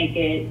can make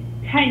it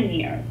 10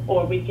 years,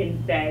 or we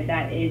can say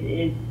that it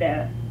is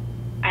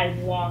as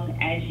long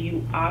as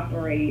you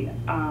operate,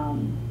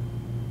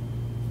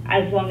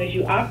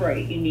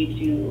 you need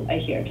to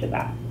adhere to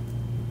that.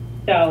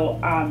 So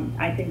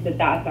I think that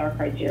that's our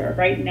criteria.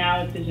 Right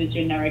now, it's just a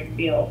generic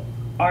field.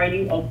 Are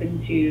you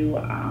open to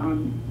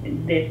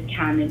this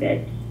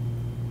candidate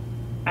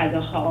as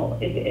a whole?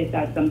 Is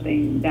that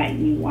something that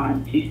you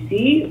want to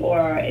see,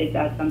 or is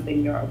that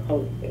something you're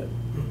opposed to?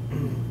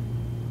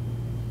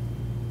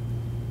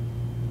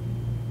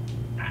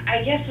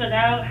 I guess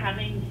without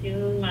having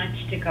too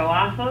much to go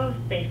off of,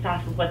 based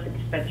off of what the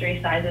dispensary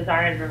sizes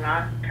are in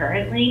Vermont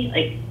currently,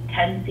 like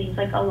 10 seems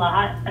like a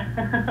lot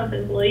of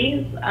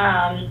employees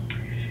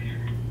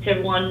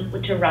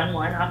to run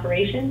one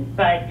operation,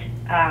 but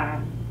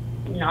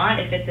not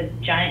if it's a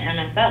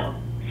giant MSO.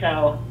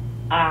 So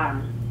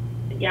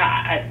yeah,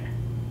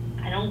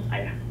 I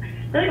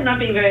feel like I'm not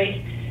being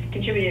very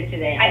contributive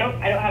today. I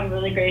don't have a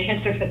really great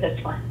answer for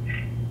this one.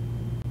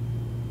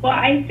 Well,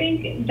 I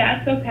think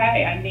that's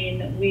okay. I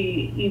mean,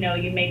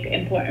 you make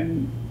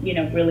important,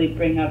 really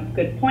bring up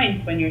good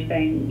points when you're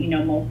saying,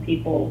 most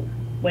people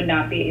would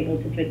not be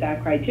able to fit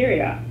that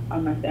criteria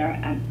unless they're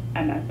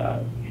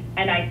MSOs.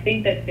 And I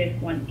think that this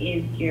one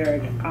is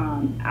geared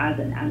as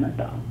an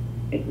MSO,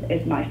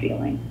 is my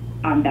feeling.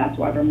 That's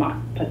why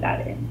Vermont put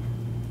that in.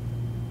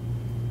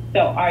 So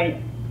are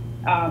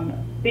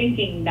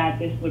thinking that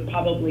this would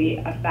probably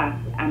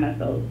affect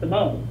MSOs the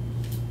most.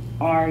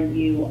 Are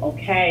you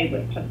okay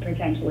with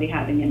potentially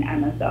having an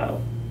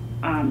MSO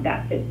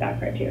that fits that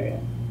criteria?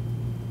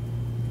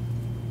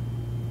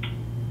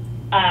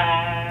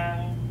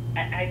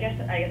 I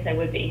guess I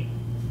would be,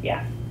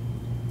 yeah.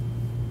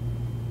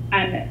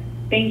 And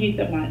thank you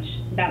so much.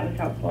 That was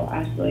helpful,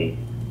 Ashley.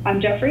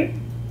 Jeffrey?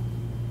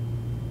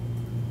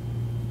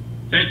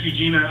 Thank you,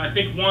 Gina. I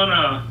think one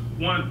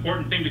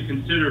important thing to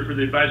consider for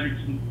the advisory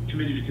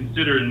committee to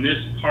consider in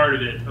this part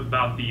of it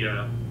about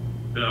the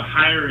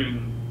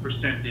hiring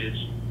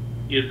percentage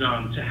is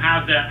to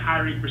have that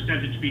hiring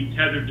percentage be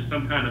tethered to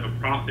some kind of a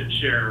profit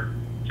share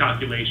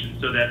calculation,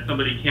 so that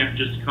somebody can't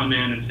just come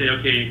in and say,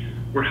 okay,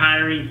 we're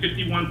hiring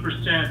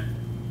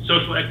 51%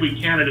 social equity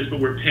candidates, but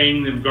we're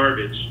paying them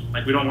garbage.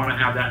 Like, we don't want to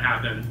have that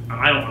happen.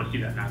 I don't want to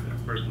see that happen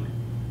personally.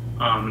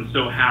 And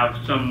so have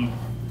some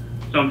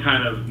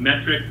kind of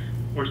metric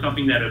or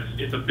something that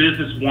if a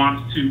business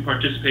wants to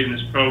participate in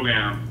this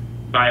program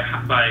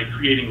by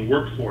creating a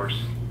workforce,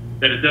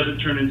 that it doesn't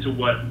turn into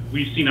what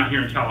we've seen out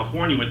here in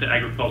California with the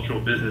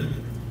agricultural business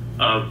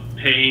of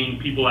paying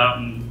people out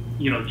and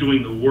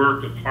doing the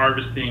work of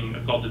harvesting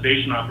a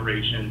cultivation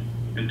operation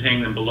and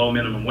paying them below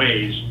minimum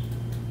wage.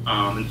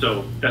 And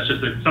so that's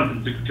just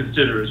something to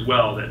consider as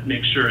well, that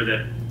make sure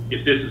that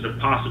if this is a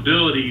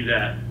possibility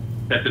that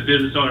the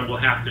business owner will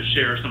have to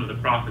share some of the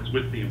profits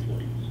with the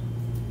employees.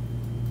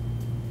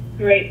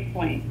 Great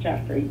point,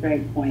 Jeffrey,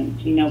 great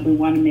point. We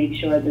want to make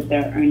sure that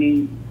they're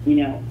earning,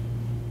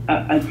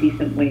 a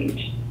decent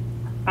wage.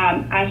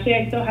 Ashley,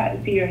 I still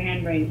see your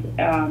hand raised.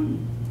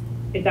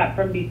 Is that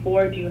from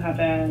before? Do you have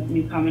a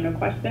new comment or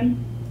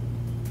question?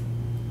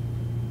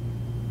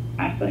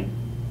 Ashley?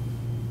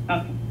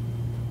 Okay.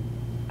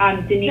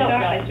 Danica, No.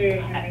 I saw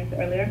your hand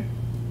raised earlier.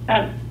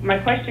 My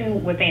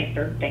question was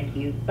answered, thank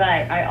you.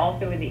 But I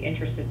also, in the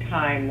interest of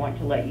time, want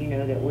to let you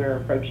know that we're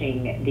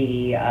approaching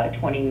the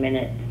 20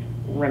 minutes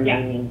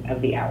remaining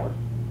of the hour.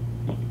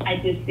 I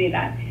did see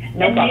that.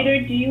 No and problem.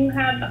 Nader, do you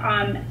have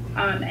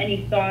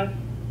any thoughts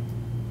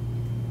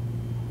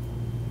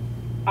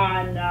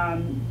on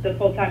the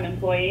full-time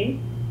employees?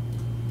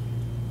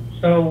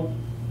 So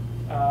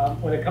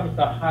when it comes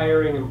to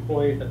hiring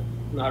employees, that's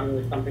not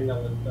really something that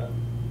was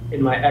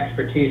in my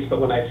expertise,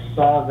 but when I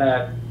saw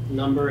that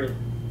number,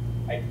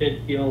 I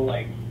did feel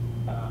like,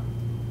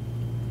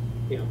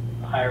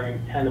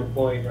 hiring 10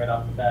 employees right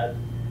off the bat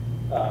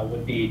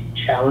would be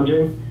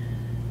challenging.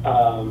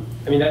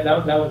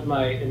 That was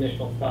my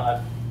initial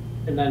thought.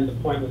 And then the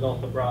point was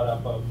also brought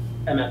up of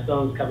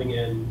MSOs coming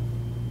in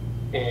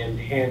and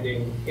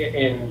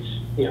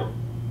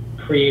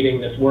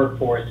creating this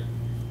workforce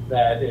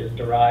that is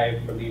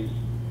derived from these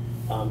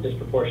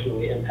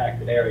disproportionately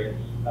impacted areas.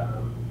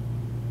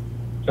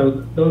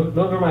 So those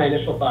were my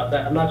initial thoughts.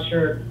 I'm not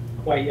sure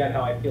quite yet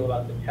how I feel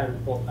about the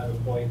 10 full-time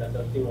employees. That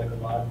does seem like a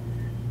lot.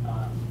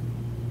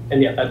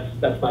 And yeah,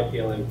 that's my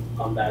feeling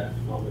on that at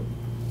the moment.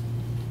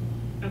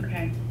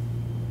 Okay,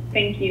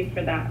 thank you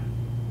for that.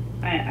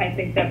 I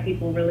think that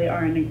people really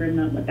are in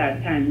agreement with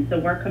that 10. So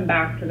we'll come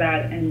back to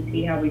that and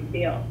see how we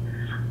feel.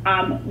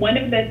 One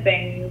of the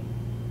things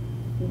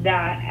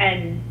that,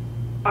 and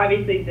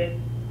obviously this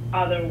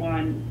other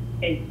one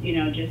is,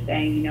 just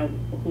saying,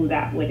 who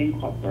that would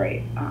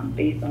incorporate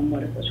based on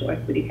what a social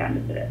equity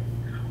candidate is.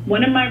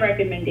 One of my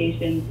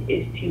recommendations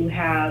is to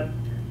have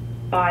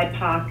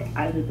BIPOC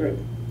as a group,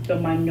 so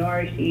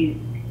minorities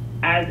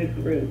as a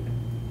group,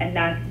 and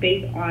that's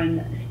based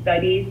on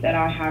studies that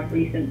I have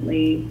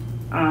recently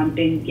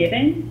been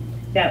given,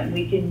 that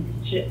we can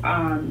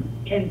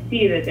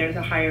see that there's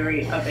a higher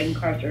rate of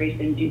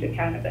incarceration due to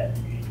cannabis.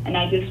 And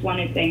I just want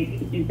to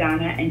thank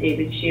Susanna and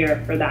David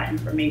Shear for that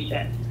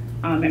information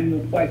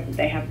and reports that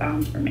they have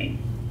found for me.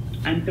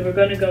 And so we're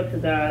going to go to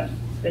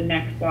the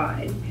next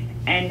slide.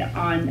 And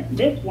on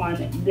this one,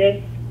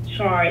 this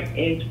chart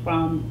is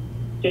from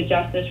the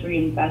Justice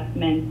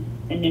Reinvestment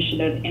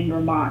Initiative in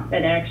Vermont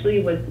that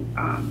actually was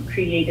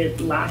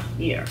created last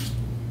year.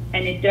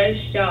 And it does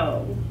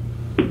show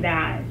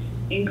that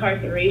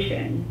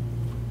incarceration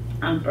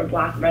for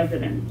Black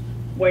residents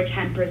were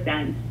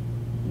 10%,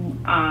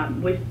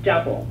 was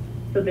double.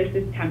 So this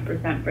is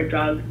 10% for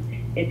drugs,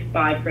 it's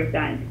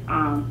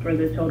 5% for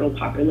the total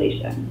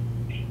population.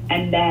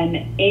 And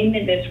then in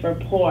this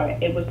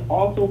report, it was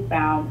also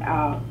found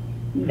out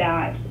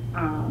that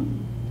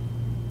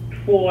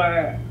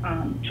for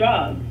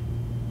drugs,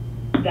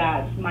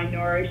 that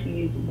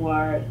minorities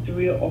were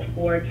 3 or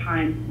 4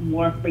 times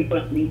more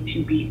frequently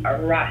to be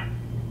arrested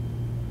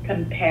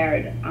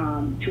compared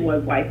to a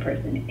white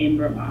person in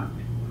Vermont.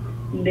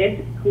 This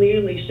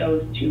clearly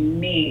shows to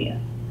me,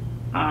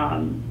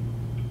 and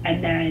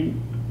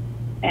then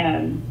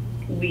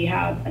we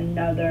have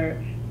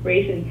another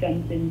race and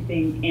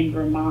sentencing in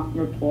Vermont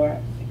report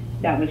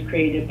that was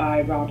created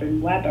by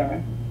Robin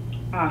Weber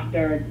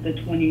after the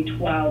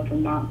 2012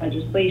 Vermont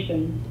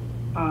Legislation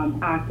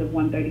Act of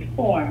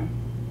 134.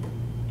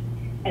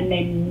 And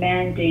they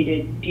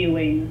mandated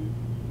doing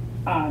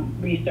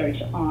research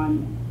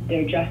on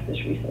their justice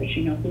research,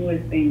 who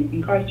is being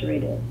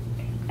incarcerated.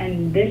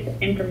 And this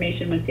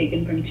information was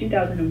taken from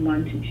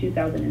 2001 to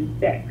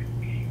 2006.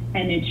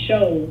 And it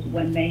shows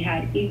when they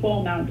had equal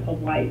amounts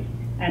of whites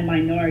and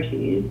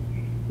minorities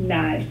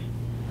that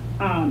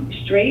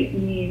straight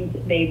means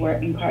they were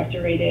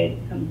incarcerated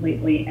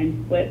completely,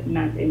 and split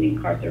meant in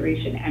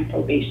incarceration and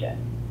probation.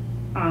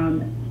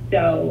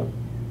 So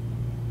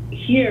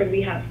here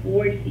we have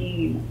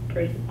 14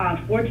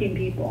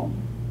 people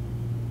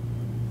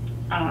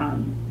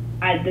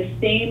at the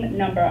same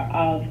number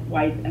of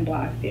whites and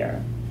blacks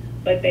here,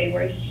 but they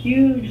were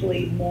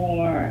hugely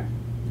more.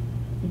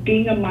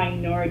 Being a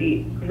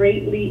minority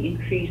greatly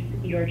increased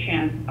your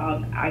chance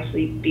of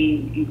actually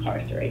being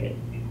incarcerated.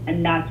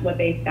 And that's what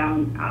they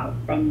found out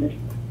from this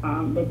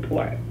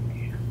report.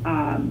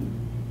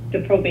 The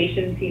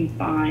probation seemed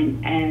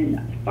fine, and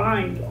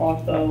fines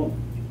also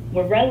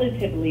were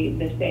relatively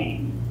the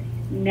same.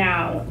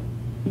 Now,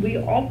 we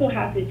also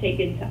have to take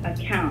into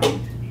account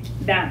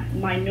that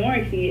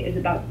minority is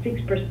about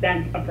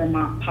 6% of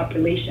Vermont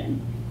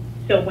population.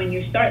 So when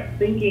you start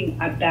thinking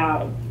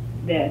about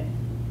this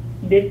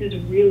is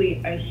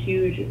really a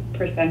huge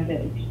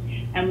percentage.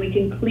 And we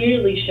can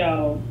clearly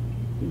show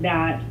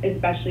that,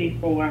 especially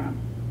for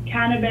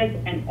cannabis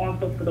and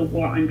also for the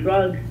war on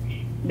drugs,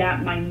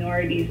 that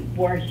minorities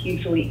were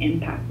hugely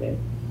impacted.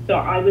 So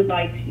I would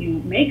like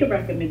to make a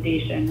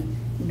recommendation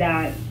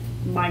that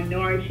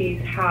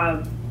minorities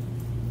have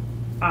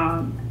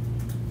are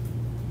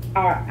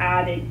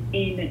added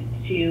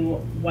into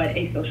what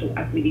a social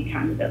equity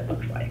candidate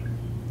looks like,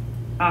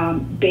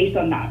 based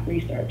on that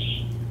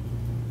research.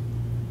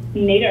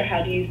 Nader,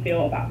 how do you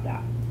feel about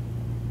that?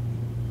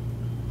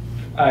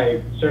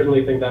 I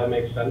certainly think that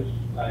makes sense,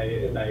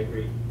 and I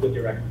agree with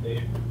your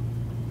recommendation.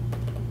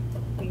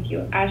 Thank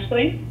you.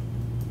 Ashley?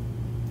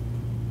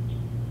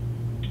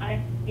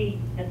 I agree.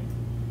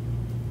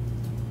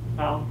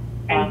 Oh,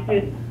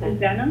 And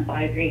Susanna?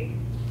 I agree.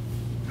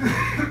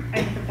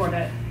 I support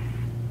it.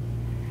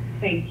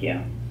 Thank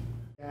you.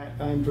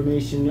 That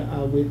information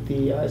with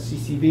the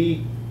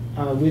CCB,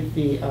 with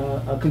the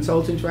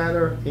consultants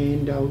rather,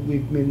 and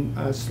we've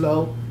been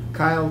slow,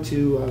 Kyle,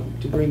 to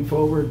bring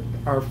forward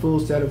our full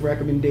set of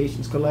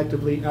recommendations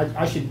collectively.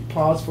 I should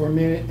pause for a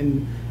minute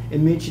and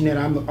mention that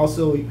I'm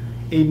also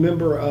a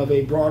member of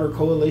a broader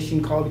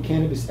coalition called the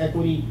Cannabis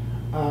Equity,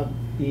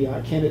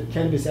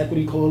 Cannabis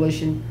Equity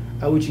Coalition,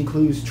 which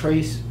includes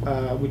Trace,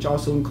 which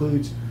also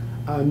includes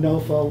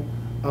NOFO,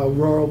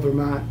 Rural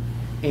Vermont,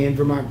 and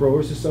Vermont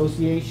Growers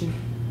Association.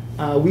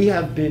 We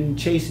have been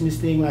chasing this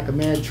thing like a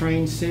mad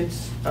train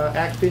since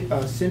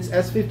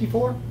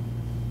S54.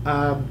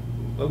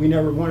 We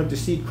never wanted to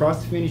see it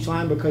cross the finish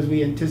line because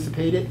we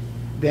anticipated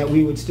that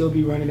we would still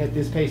be running at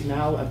this pace.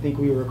 Now I think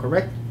we were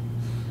correct.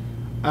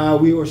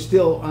 We were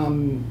still,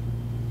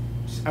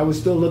 I was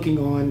still looking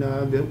on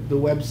the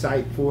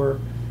website for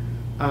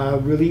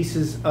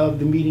releases of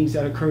the meetings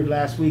that occurred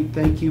last week.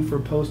 Thank you for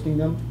posting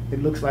them.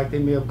 It looks like they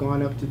may have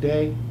gone up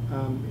today,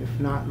 if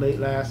not late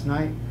last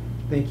night.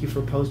 Thank you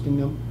for posting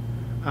them.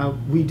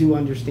 We do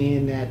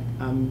understand that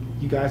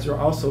you guys are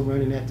also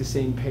running at the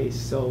same pace,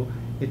 so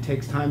it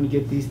takes time to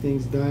get these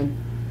things done.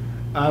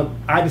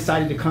 I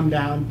decided to come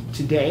down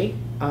today,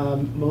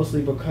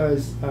 mostly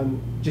because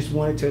just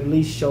wanted to at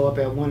least show up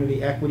at one of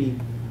the equity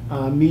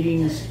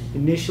meetings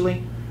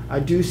initially. I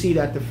do see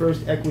that the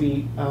first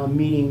equity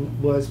meeting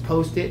was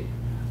posted,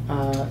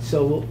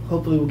 so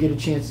hopefully we'll get a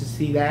chance to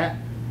see that,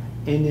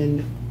 and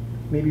then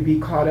maybe be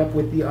caught up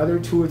with the other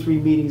 2 or 3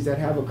 meetings that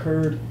have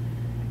occurred,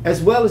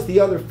 as well as the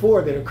other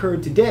 4 that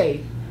occurred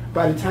today,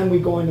 by the time we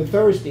go into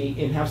Thursday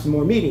and have some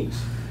more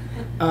meetings.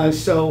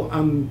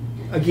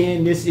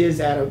 Again, this is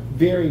at a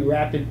very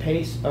rapid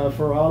pace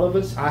for all of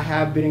us. I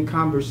have been in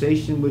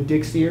conversation with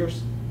Dick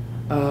Sears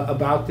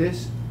about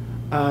this.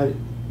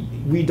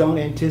 We don't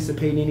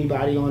anticipate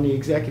anybody on the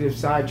executive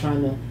side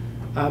trying to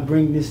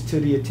bring this to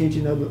the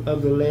attention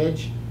of the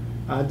ledge,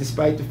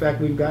 despite the fact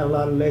we've got a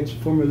lot of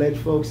former ledge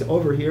folks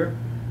over here.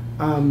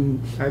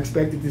 I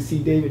expected to see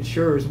David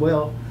Schur as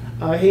well.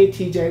 Hey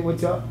TJ,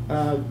 what's up?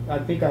 I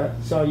think I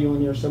saw you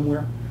on there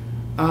somewhere.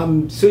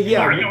 So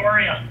yeah, How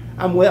are you?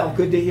 I'm well.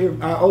 Good to hear.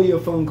 I owe you a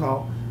phone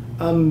call.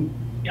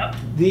 Yep.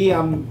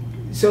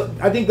 So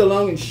I think the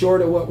long and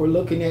short of what we're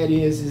looking at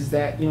is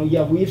that, you know,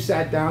 yeah, we've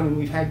sat down and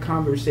we've had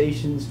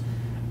conversations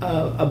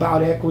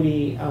about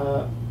equity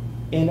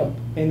in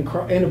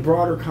a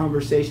broader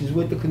conversations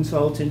with the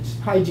consultants.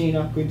 Hi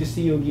Gina, good to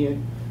see you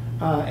again.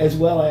 As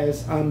well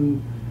as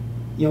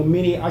you know,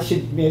 may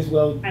as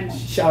well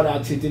shout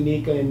out to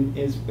Danica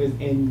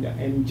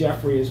and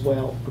Jeffrey as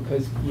well,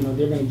 because you know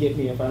they're going to get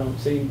me if I don't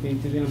say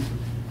anything to them.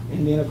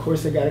 And then of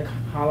course I got to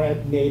holler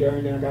at Nader,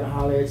 and then I got to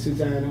holler at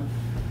Susanna.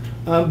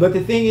 But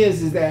the thing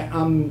is that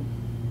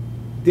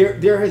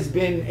there has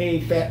been a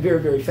very,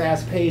 very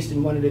fast paced,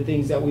 and one of the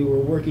things that we were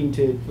working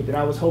that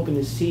I was hoping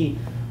to see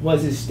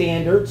was his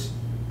standards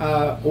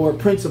or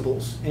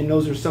principles, and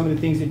those are some of the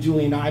things that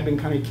Julie and I have been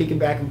kind of kicking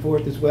back and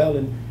forth as well,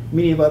 and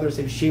many of others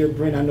have shared.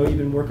 Brent, I know you've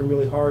been working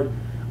really hard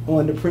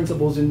on the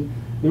principles, and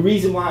the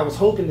reason why I was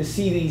hoping to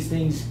see these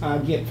things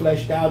get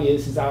fleshed out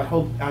is I'd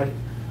hope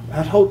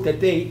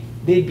that they'd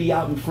be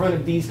out in front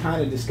of these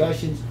kind of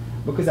discussions,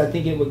 because I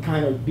think it would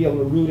kind of be able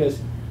to root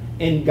us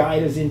and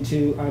guide us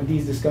into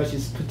these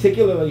discussions,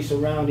 particularly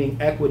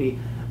surrounding equity.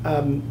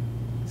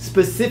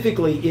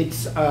 Specifically,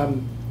 its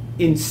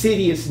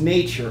insidious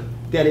nature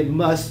that it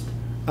must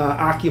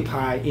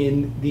occupy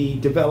in the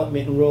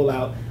development and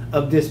rollout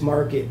of this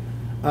market.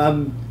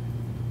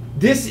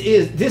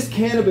 This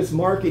cannabis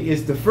market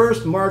is the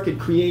first market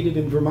created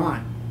in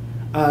Vermont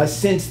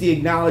since the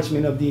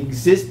acknowledgement of the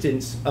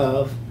existence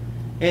of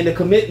and a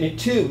commitment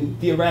to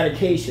the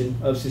eradication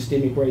of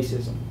systemic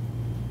racism.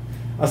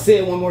 I'll say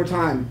it one more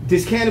time.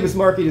 This cannabis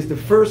market is the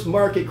first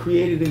market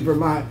created in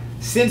Vermont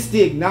since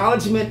the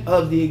acknowledgement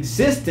of the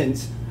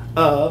existence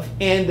of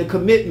and the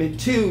commitment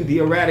to the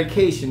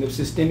eradication of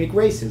systemic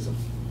racism.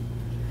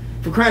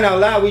 For crying out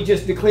loud, we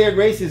just declared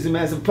racism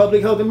as a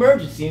public health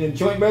emergency in a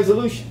joint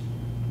resolution.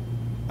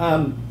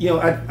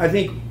 I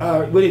think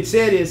what it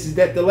said is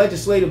that the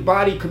legislative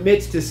body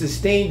commits to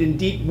sustained and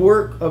deep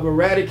work of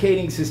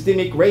eradicating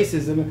systemic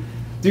racism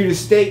through the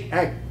state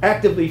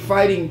actively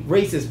fighting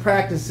racist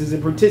practices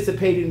and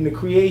participating in the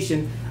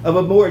creation of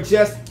a more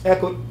just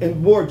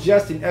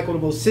and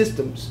equitable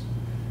systems.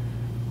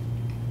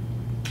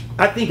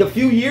 I think a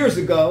few years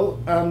ago,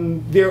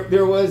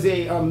 there was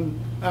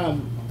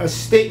a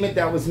statement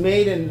that was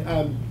made,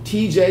 and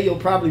TJ, you'll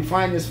probably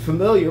find this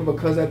familiar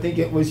because I think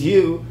it was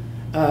you,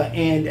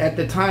 and at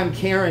the time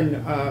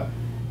Karen,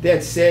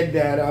 that said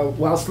that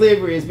while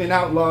slavery has been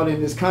outlawed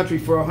in this country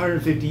for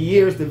 150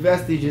 years, the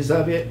vestiges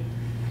of it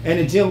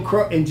and Jim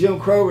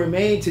Crow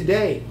remain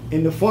today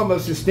in the form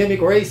of systemic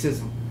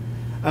racism.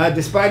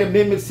 Despite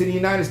amendments to the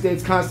United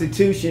States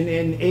Constitution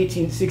in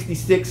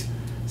 1866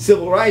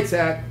 Civil Rights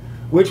Act,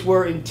 which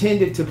were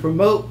intended to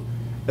promote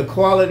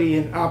equality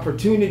and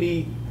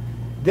opportunity,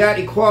 that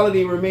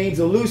equality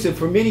remains elusive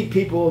for many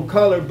people of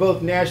color,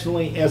 both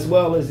nationally as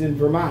well as in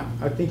Vermont.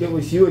 I think it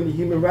was you and the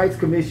Human Rights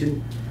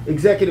Commission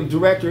Executive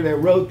Director that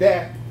wrote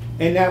that,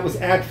 and that was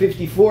Act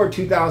 54,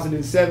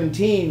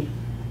 2017,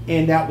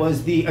 and that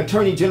was the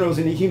Attorney General's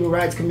and the Human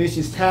Rights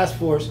Commission's task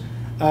force,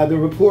 the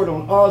report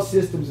on all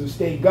systems of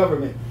state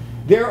government.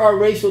 There are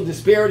racial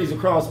disparities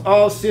across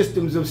all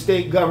systems of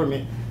state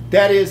government.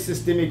 That is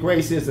systemic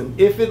racism.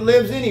 If it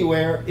lives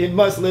anywhere, it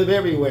must live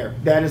everywhere.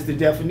 That is the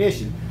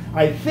definition.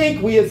 I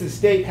think we as a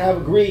state have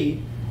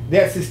agreed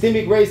that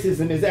systemic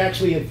racism is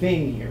actually a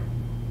thing here.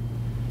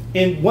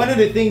 And one of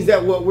the things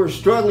that what we're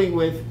struggling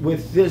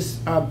with this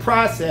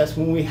process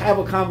when we have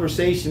a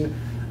conversation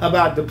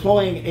about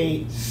deploying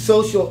a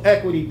social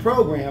equity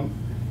program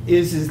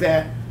is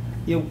that,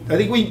 I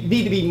think we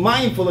need to be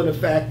mindful of the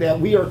fact that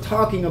we are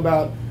talking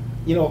about,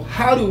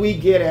 how do we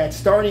get at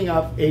starting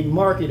up a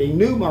market, a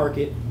new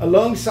market,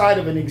 alongside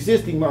of an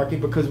existing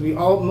market, because we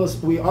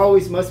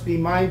always must be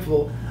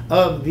mindful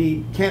of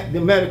the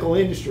medical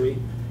industry.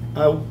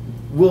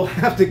 We'll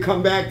have to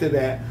come back to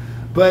that.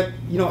 But,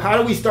 how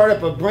do we start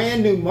up a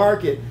brand new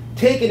market,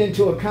 taking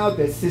into account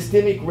that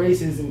systemic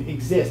racism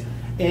exists?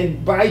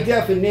 And by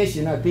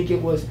definition, I think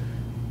it was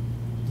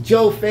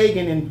Joe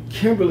Fagan and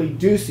Kimberly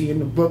Ducey in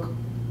the book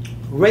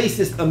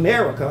Racist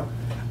America,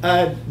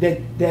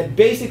 that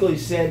basically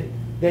said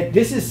that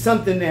this is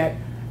something that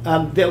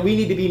that we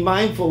need to be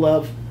mindful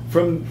of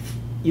from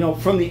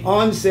the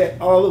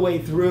onset all the way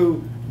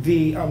through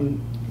the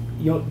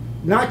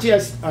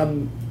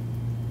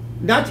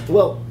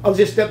I'll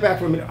just step back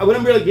for a minute. What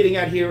I'm really getting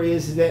at here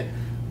is that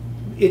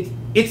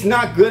it's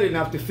not good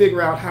enough to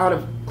figure out how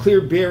to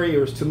clear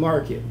barriers to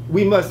market.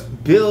 We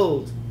must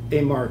build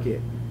a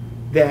market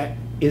that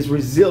is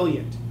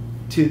resilient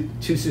to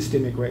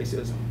systemic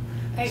racism.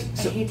 I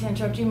hate to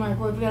interrupt you, Mark.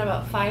 We've got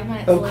about 5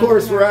 minutes Of left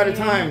course, in we're our out of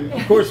meeting. time.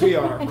 Of course we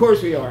are. Of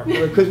course we are.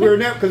 Because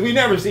we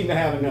never seem to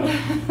have enough.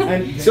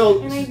 And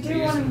so, And I Do do you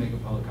guys want want to. to make a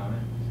public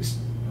comment?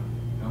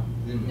 No?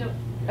 Didn't- No.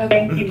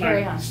 Thank Okay, you,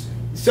 carry Mark.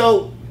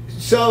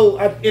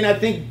 on. and I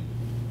think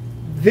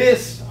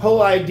this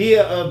whole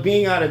idea of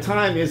being out of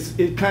time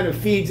it kind of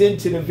feeds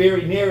into the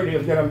very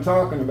narrative that I'm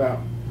talking about.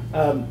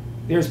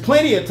 There's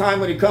plenty of time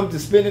when it comes to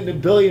spending the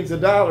billions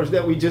of dollars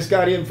that we just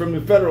got in from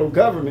the federal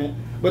government,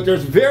 but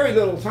there's very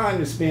little time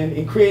to spend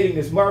in creating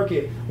this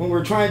market when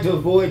we're trying to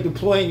avoid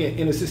deploying it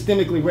in a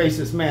systemically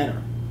racist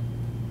manner.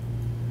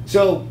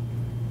 So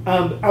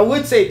I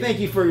would say thank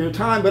you for your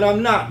time, but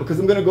I'm not, because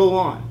I'm going to go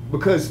on,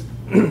 because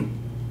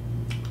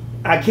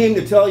I came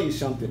to tell you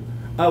something.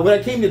 What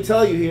I came to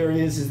tell you here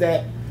is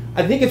that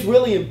I think it's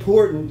really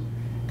important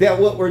that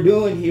what we're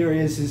doing here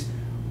is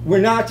we're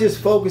not just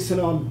focusing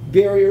on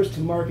barriers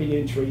to market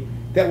entry,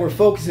 that we're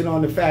focusing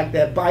on the fact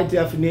that by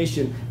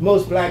definition,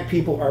 most black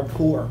people are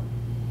poor.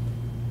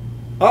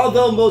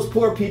 Although most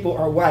poor people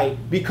are white,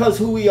 because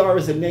who we are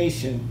as a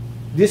nation,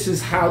 this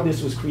is how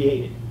this was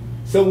created.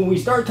 So when we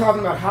start talking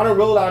about how to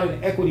roll out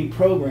an equity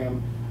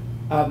program,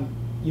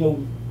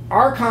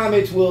 our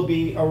comments will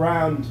be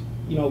around,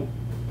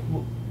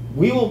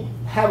 we will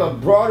have a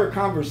broader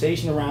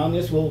conversation around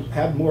this. We'll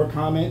have more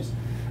comments.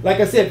 Like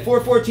I said,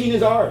 414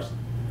 is ours.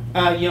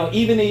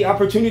 Even the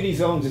opportunity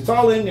zones, it's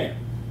all in there.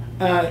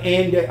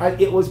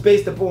 It was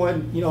based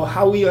upon,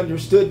 how we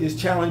understood this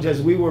challenge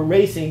as we were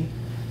racing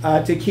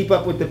to keep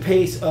up with the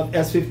pace of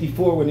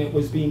S54 when it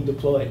was being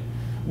deployed.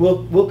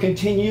 We'll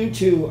continue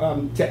to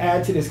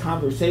add to this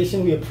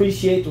conversation. We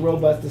appreciate the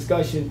robust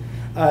discussion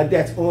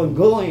that's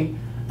ongoing,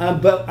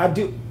 but I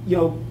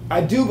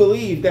do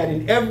believe that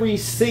in every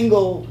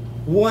single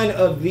one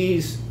of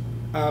these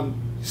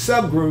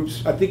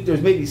subgroups, I think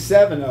there's maybe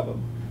 7 of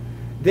them,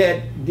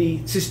 that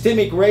the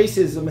systemic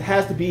racism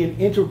has to be an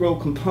integral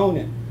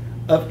component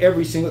of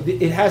every single.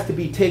 It has to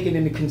be taken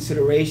into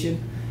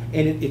consideration.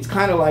 And it's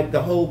kind of like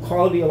the whole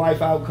quality of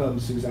life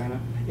outcomes,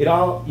 Susanna. It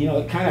all,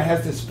 it kind of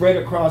has to spread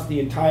across the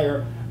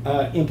entire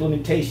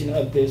implementation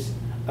of this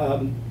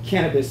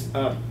cannabis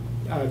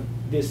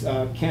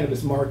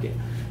market.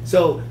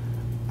 So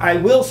I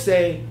will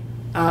say,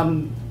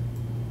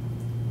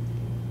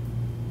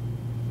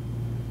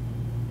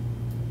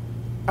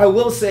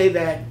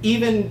 that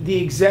even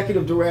the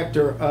executive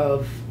director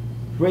of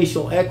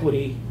racial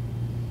equity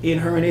in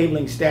her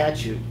enabling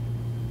statute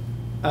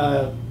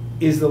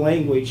is the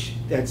language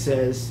that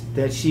says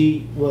that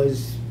she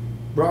was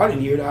brought in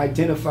here to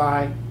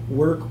identify,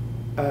 work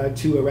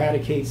to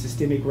eradicate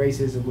systemic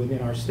racism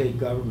within our state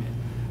government.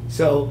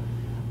 So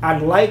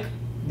I'd like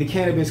the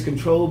Cannabis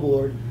Control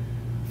Board,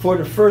 for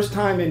the first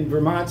time in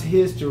Vermont's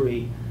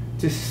history,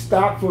 to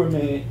stop for a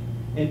minute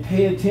and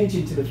pay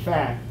attention to the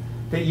fact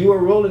that you are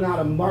rolling out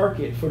a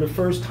market for the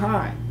first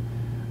time,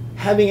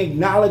 having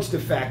acknowledged the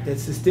fact that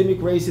systemic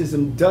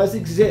racism does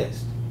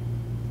exist,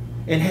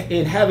 and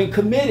having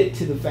committed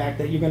to the fact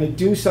that you're going to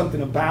do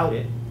something about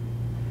it.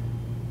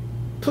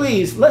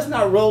 Please, let's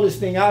not roll this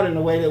thing out in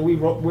the way that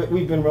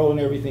we've been rolling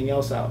everything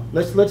else out.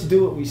 Let's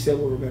do what we said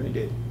we were going to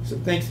do. So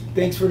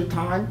thanks for the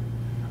time.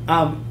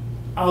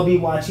 I'll be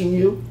watching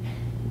you.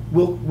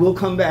 We'll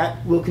come back.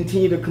 We'll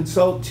continue to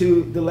consult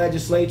to the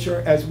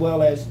legislature as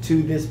well as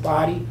to this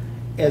body,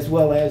 as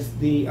well as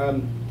the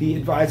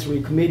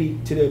advisory committee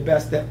to the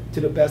best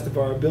of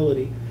our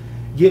ability,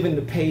 given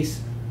the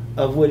pace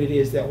of what it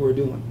is that we're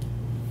doing.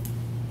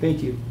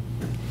 Thank you.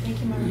 Thank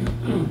you,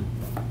 Mark.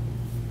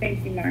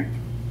 Thank you, Mark.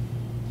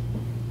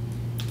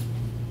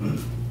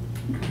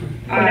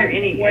 Are there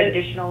any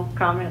additional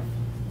comments?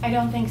 I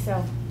don't think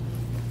so.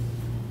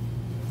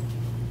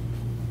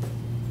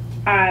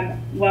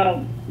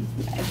 Well,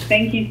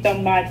 thank you so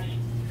much.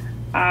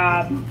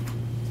 I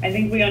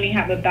think we only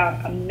have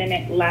about a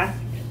minute left.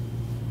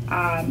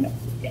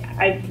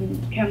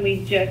 Can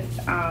we just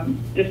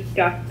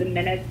discuss the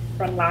minutes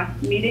from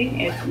last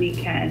meeting, if we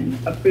can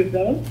approve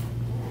those?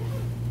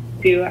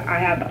 Do I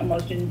have a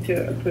motion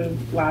to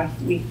approve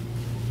last week's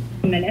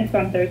minutes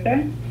on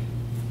Thursday?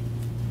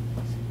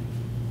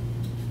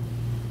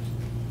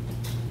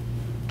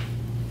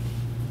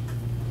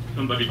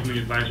 Somebody from the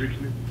advisory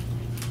committee?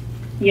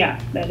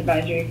 Yeah, the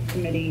advisory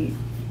committee.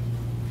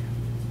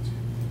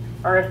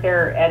 Or if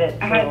there are edits?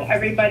 Has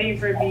everybody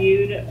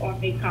reviewed or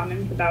made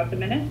comments about the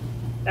minutes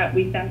that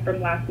we sent from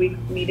last week's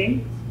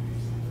meeting?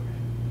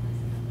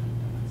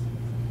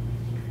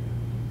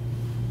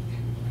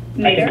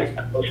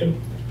 Nader?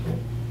 Motion?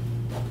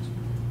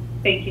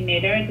 Thank you,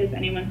 Nader. Does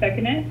anyone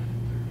second it?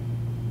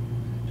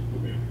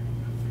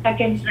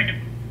 Second.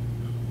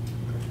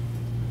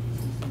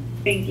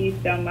 Thank you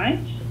so much.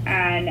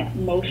 And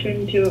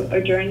motion to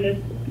adjourn this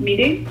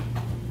meeting?